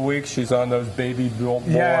couple of weeks, she's on those baby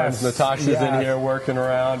borns. Yes, Natasha's in here working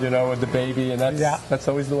around, with the baby, and that's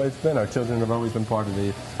always the way it's been. Our children have always been part of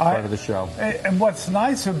the show. And what's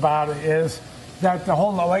nice about it is that the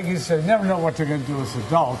whole, like you said, you never know what they're going to do as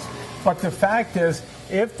adults. But the fact is,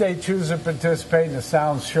 if they choose to participate, and it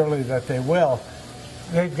sounds surely that they will,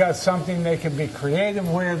 they've got something they can be creative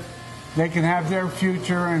with. They can have their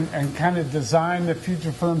future and kind of design the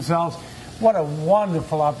future for themselves. What a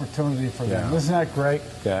wonderful opportunity for them. Isn't that great?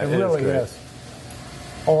 Yeah, it really is.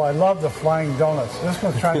 Oh, I love the flying donuts. This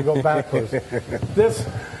one's trying to go backwards.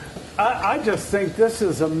 I just think this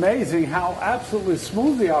is amazing how absolutely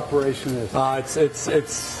smooth the operation is.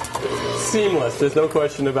 It's seamless. There's no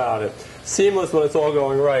question about it. Seamless when it's all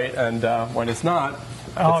going right, and when it's not,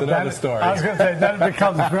 it's another story. I was going to say, then it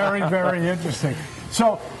becomes very, very interesting.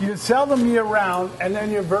 So you sell them year-round, and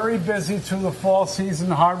then you're very busy through the fall season,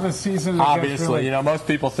 harvest season. Obviously, most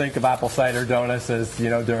people think of apple cider donuts as,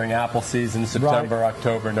 during apple season, September,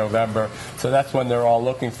 October, November. So that's when they're all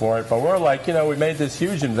looking for it. But we're like, we made this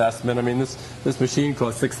huge investment. I mean, this machine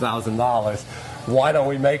cost $6,000. Why don't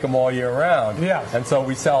we make them all year round? Yeah. And so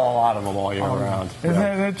we sell a lot of them all year round. Isn't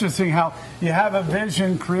it interesting how you have a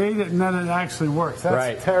vision, create it, and then it actually works?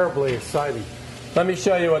 That's terribly exciting. Let me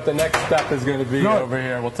show you what the next step is going to be over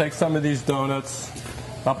here. We'll take some of these donuts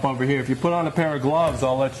up over here. If you put on a pair of gloves,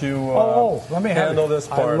 I'll let you let me handle this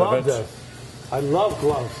part of it. I love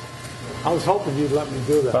gloves. I was hoping you'd let me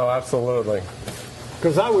do that. Oh, absolutely.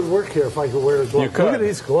 Because I would work here if I could wear a glove. You could. Look at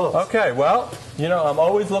these gloves. Okay, well, I'm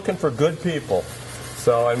always looking for good people.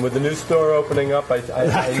 So, and with the new store opening up, I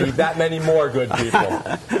need that many more good people.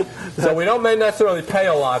 So we don't necessarily pay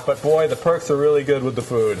a lot, but boy, the perks are really good with the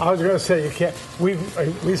food. I was going to say, you can't. We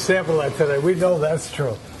sampled that today. We know that's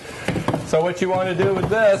true. So what you want to do with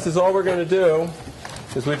this is all we're going to do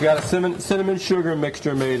is we've got a cinnamon sugar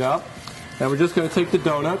mixture made up. And we're just going to take the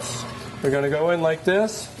donuts. We're going to go in like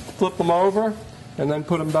this, flip them over, and then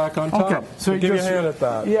put them back on top. Okay. So give your hand at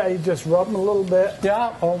that. Yeah, you just rub them a little bit.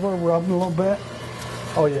 Yeah. Rub them a little bit.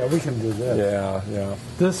 Oh, yeah, we can do this. Yeah.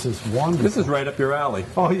 This is wonderful. This is right up your alley.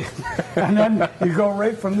 Oh, yeah. And then you go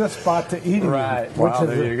right from this spot to eating. Right. Well,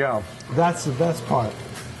 there you go. That's the best part.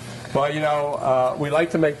 Well, we like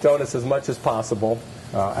to make donuts as much as possible,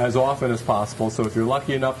 as often as possible. So if you're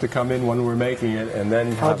lucky enough to come in when we're making it and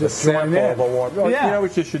then have a sample of a warm... You know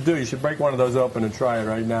what you should do? You should break one of those open and try it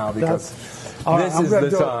right now because this is the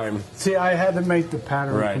time. See, I had to make the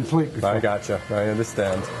pattern complete before. I gotcha. I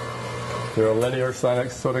understand. You're a linear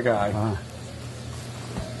sort of guy.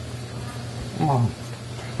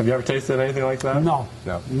 Have you ever tasted anything like that? No.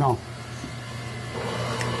 No. No.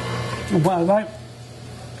 What I like.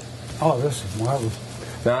 Oh, this is marvelous.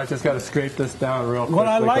 Now I just got to scrape this down real quick. What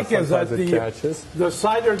I like is that the the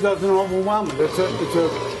cider doesn't overwhelm it. It's a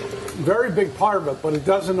very big part of it, but it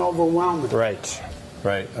doesn't overwhelm it. Right.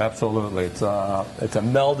 Right. Absolutely. It's a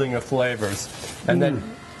melding of flavors. And then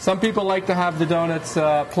some people like to have the donuts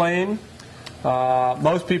plain.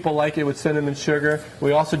 Most people like it with cinnamon sugar.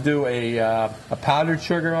 We also do a powdered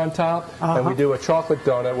sugar on top, and we do a chocolate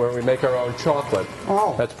donut where we make our own chocolate.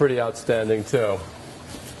 Oh. That's pretty outstanding too.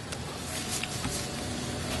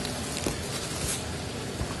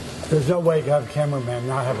 There's no way you can have a cameraman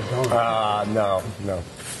not have a donut. No.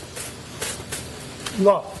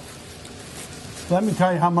 Look, let me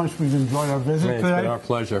tell you how much we've enjoyed our visit It's today. been our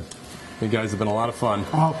pleasure. You guys have been a lot of fun.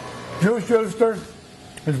 Drew Schuster,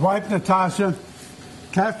 his wife Natasha,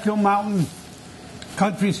 Catskill Mountain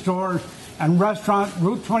Country Store and Restaurant,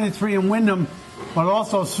 Route 23 in Windham, but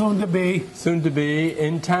also soon to be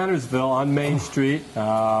in Tannersville on Main Street.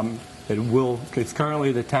 It's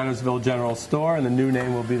currently the Tannersville General Store, and the new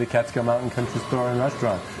name will be the Catskill Mountain Country Store and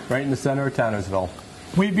Restaurant, right in the center of Tannersville.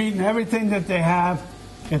 We've eaten everything that they have.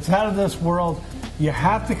 It's out of this world. You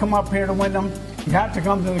have to come up here to Windham. You have to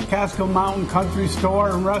come to the Catskill Mountain Country Store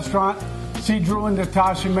and Restaurant. See Drew and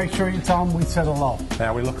Natasha. Make sure you tell them we said hello.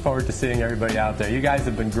 Yeah, we look forward to seeing everybody out there. You guys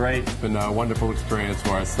have been great. It's been a wonderful experience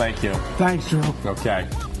for us. Thank you. Thanks, Drew. Okay.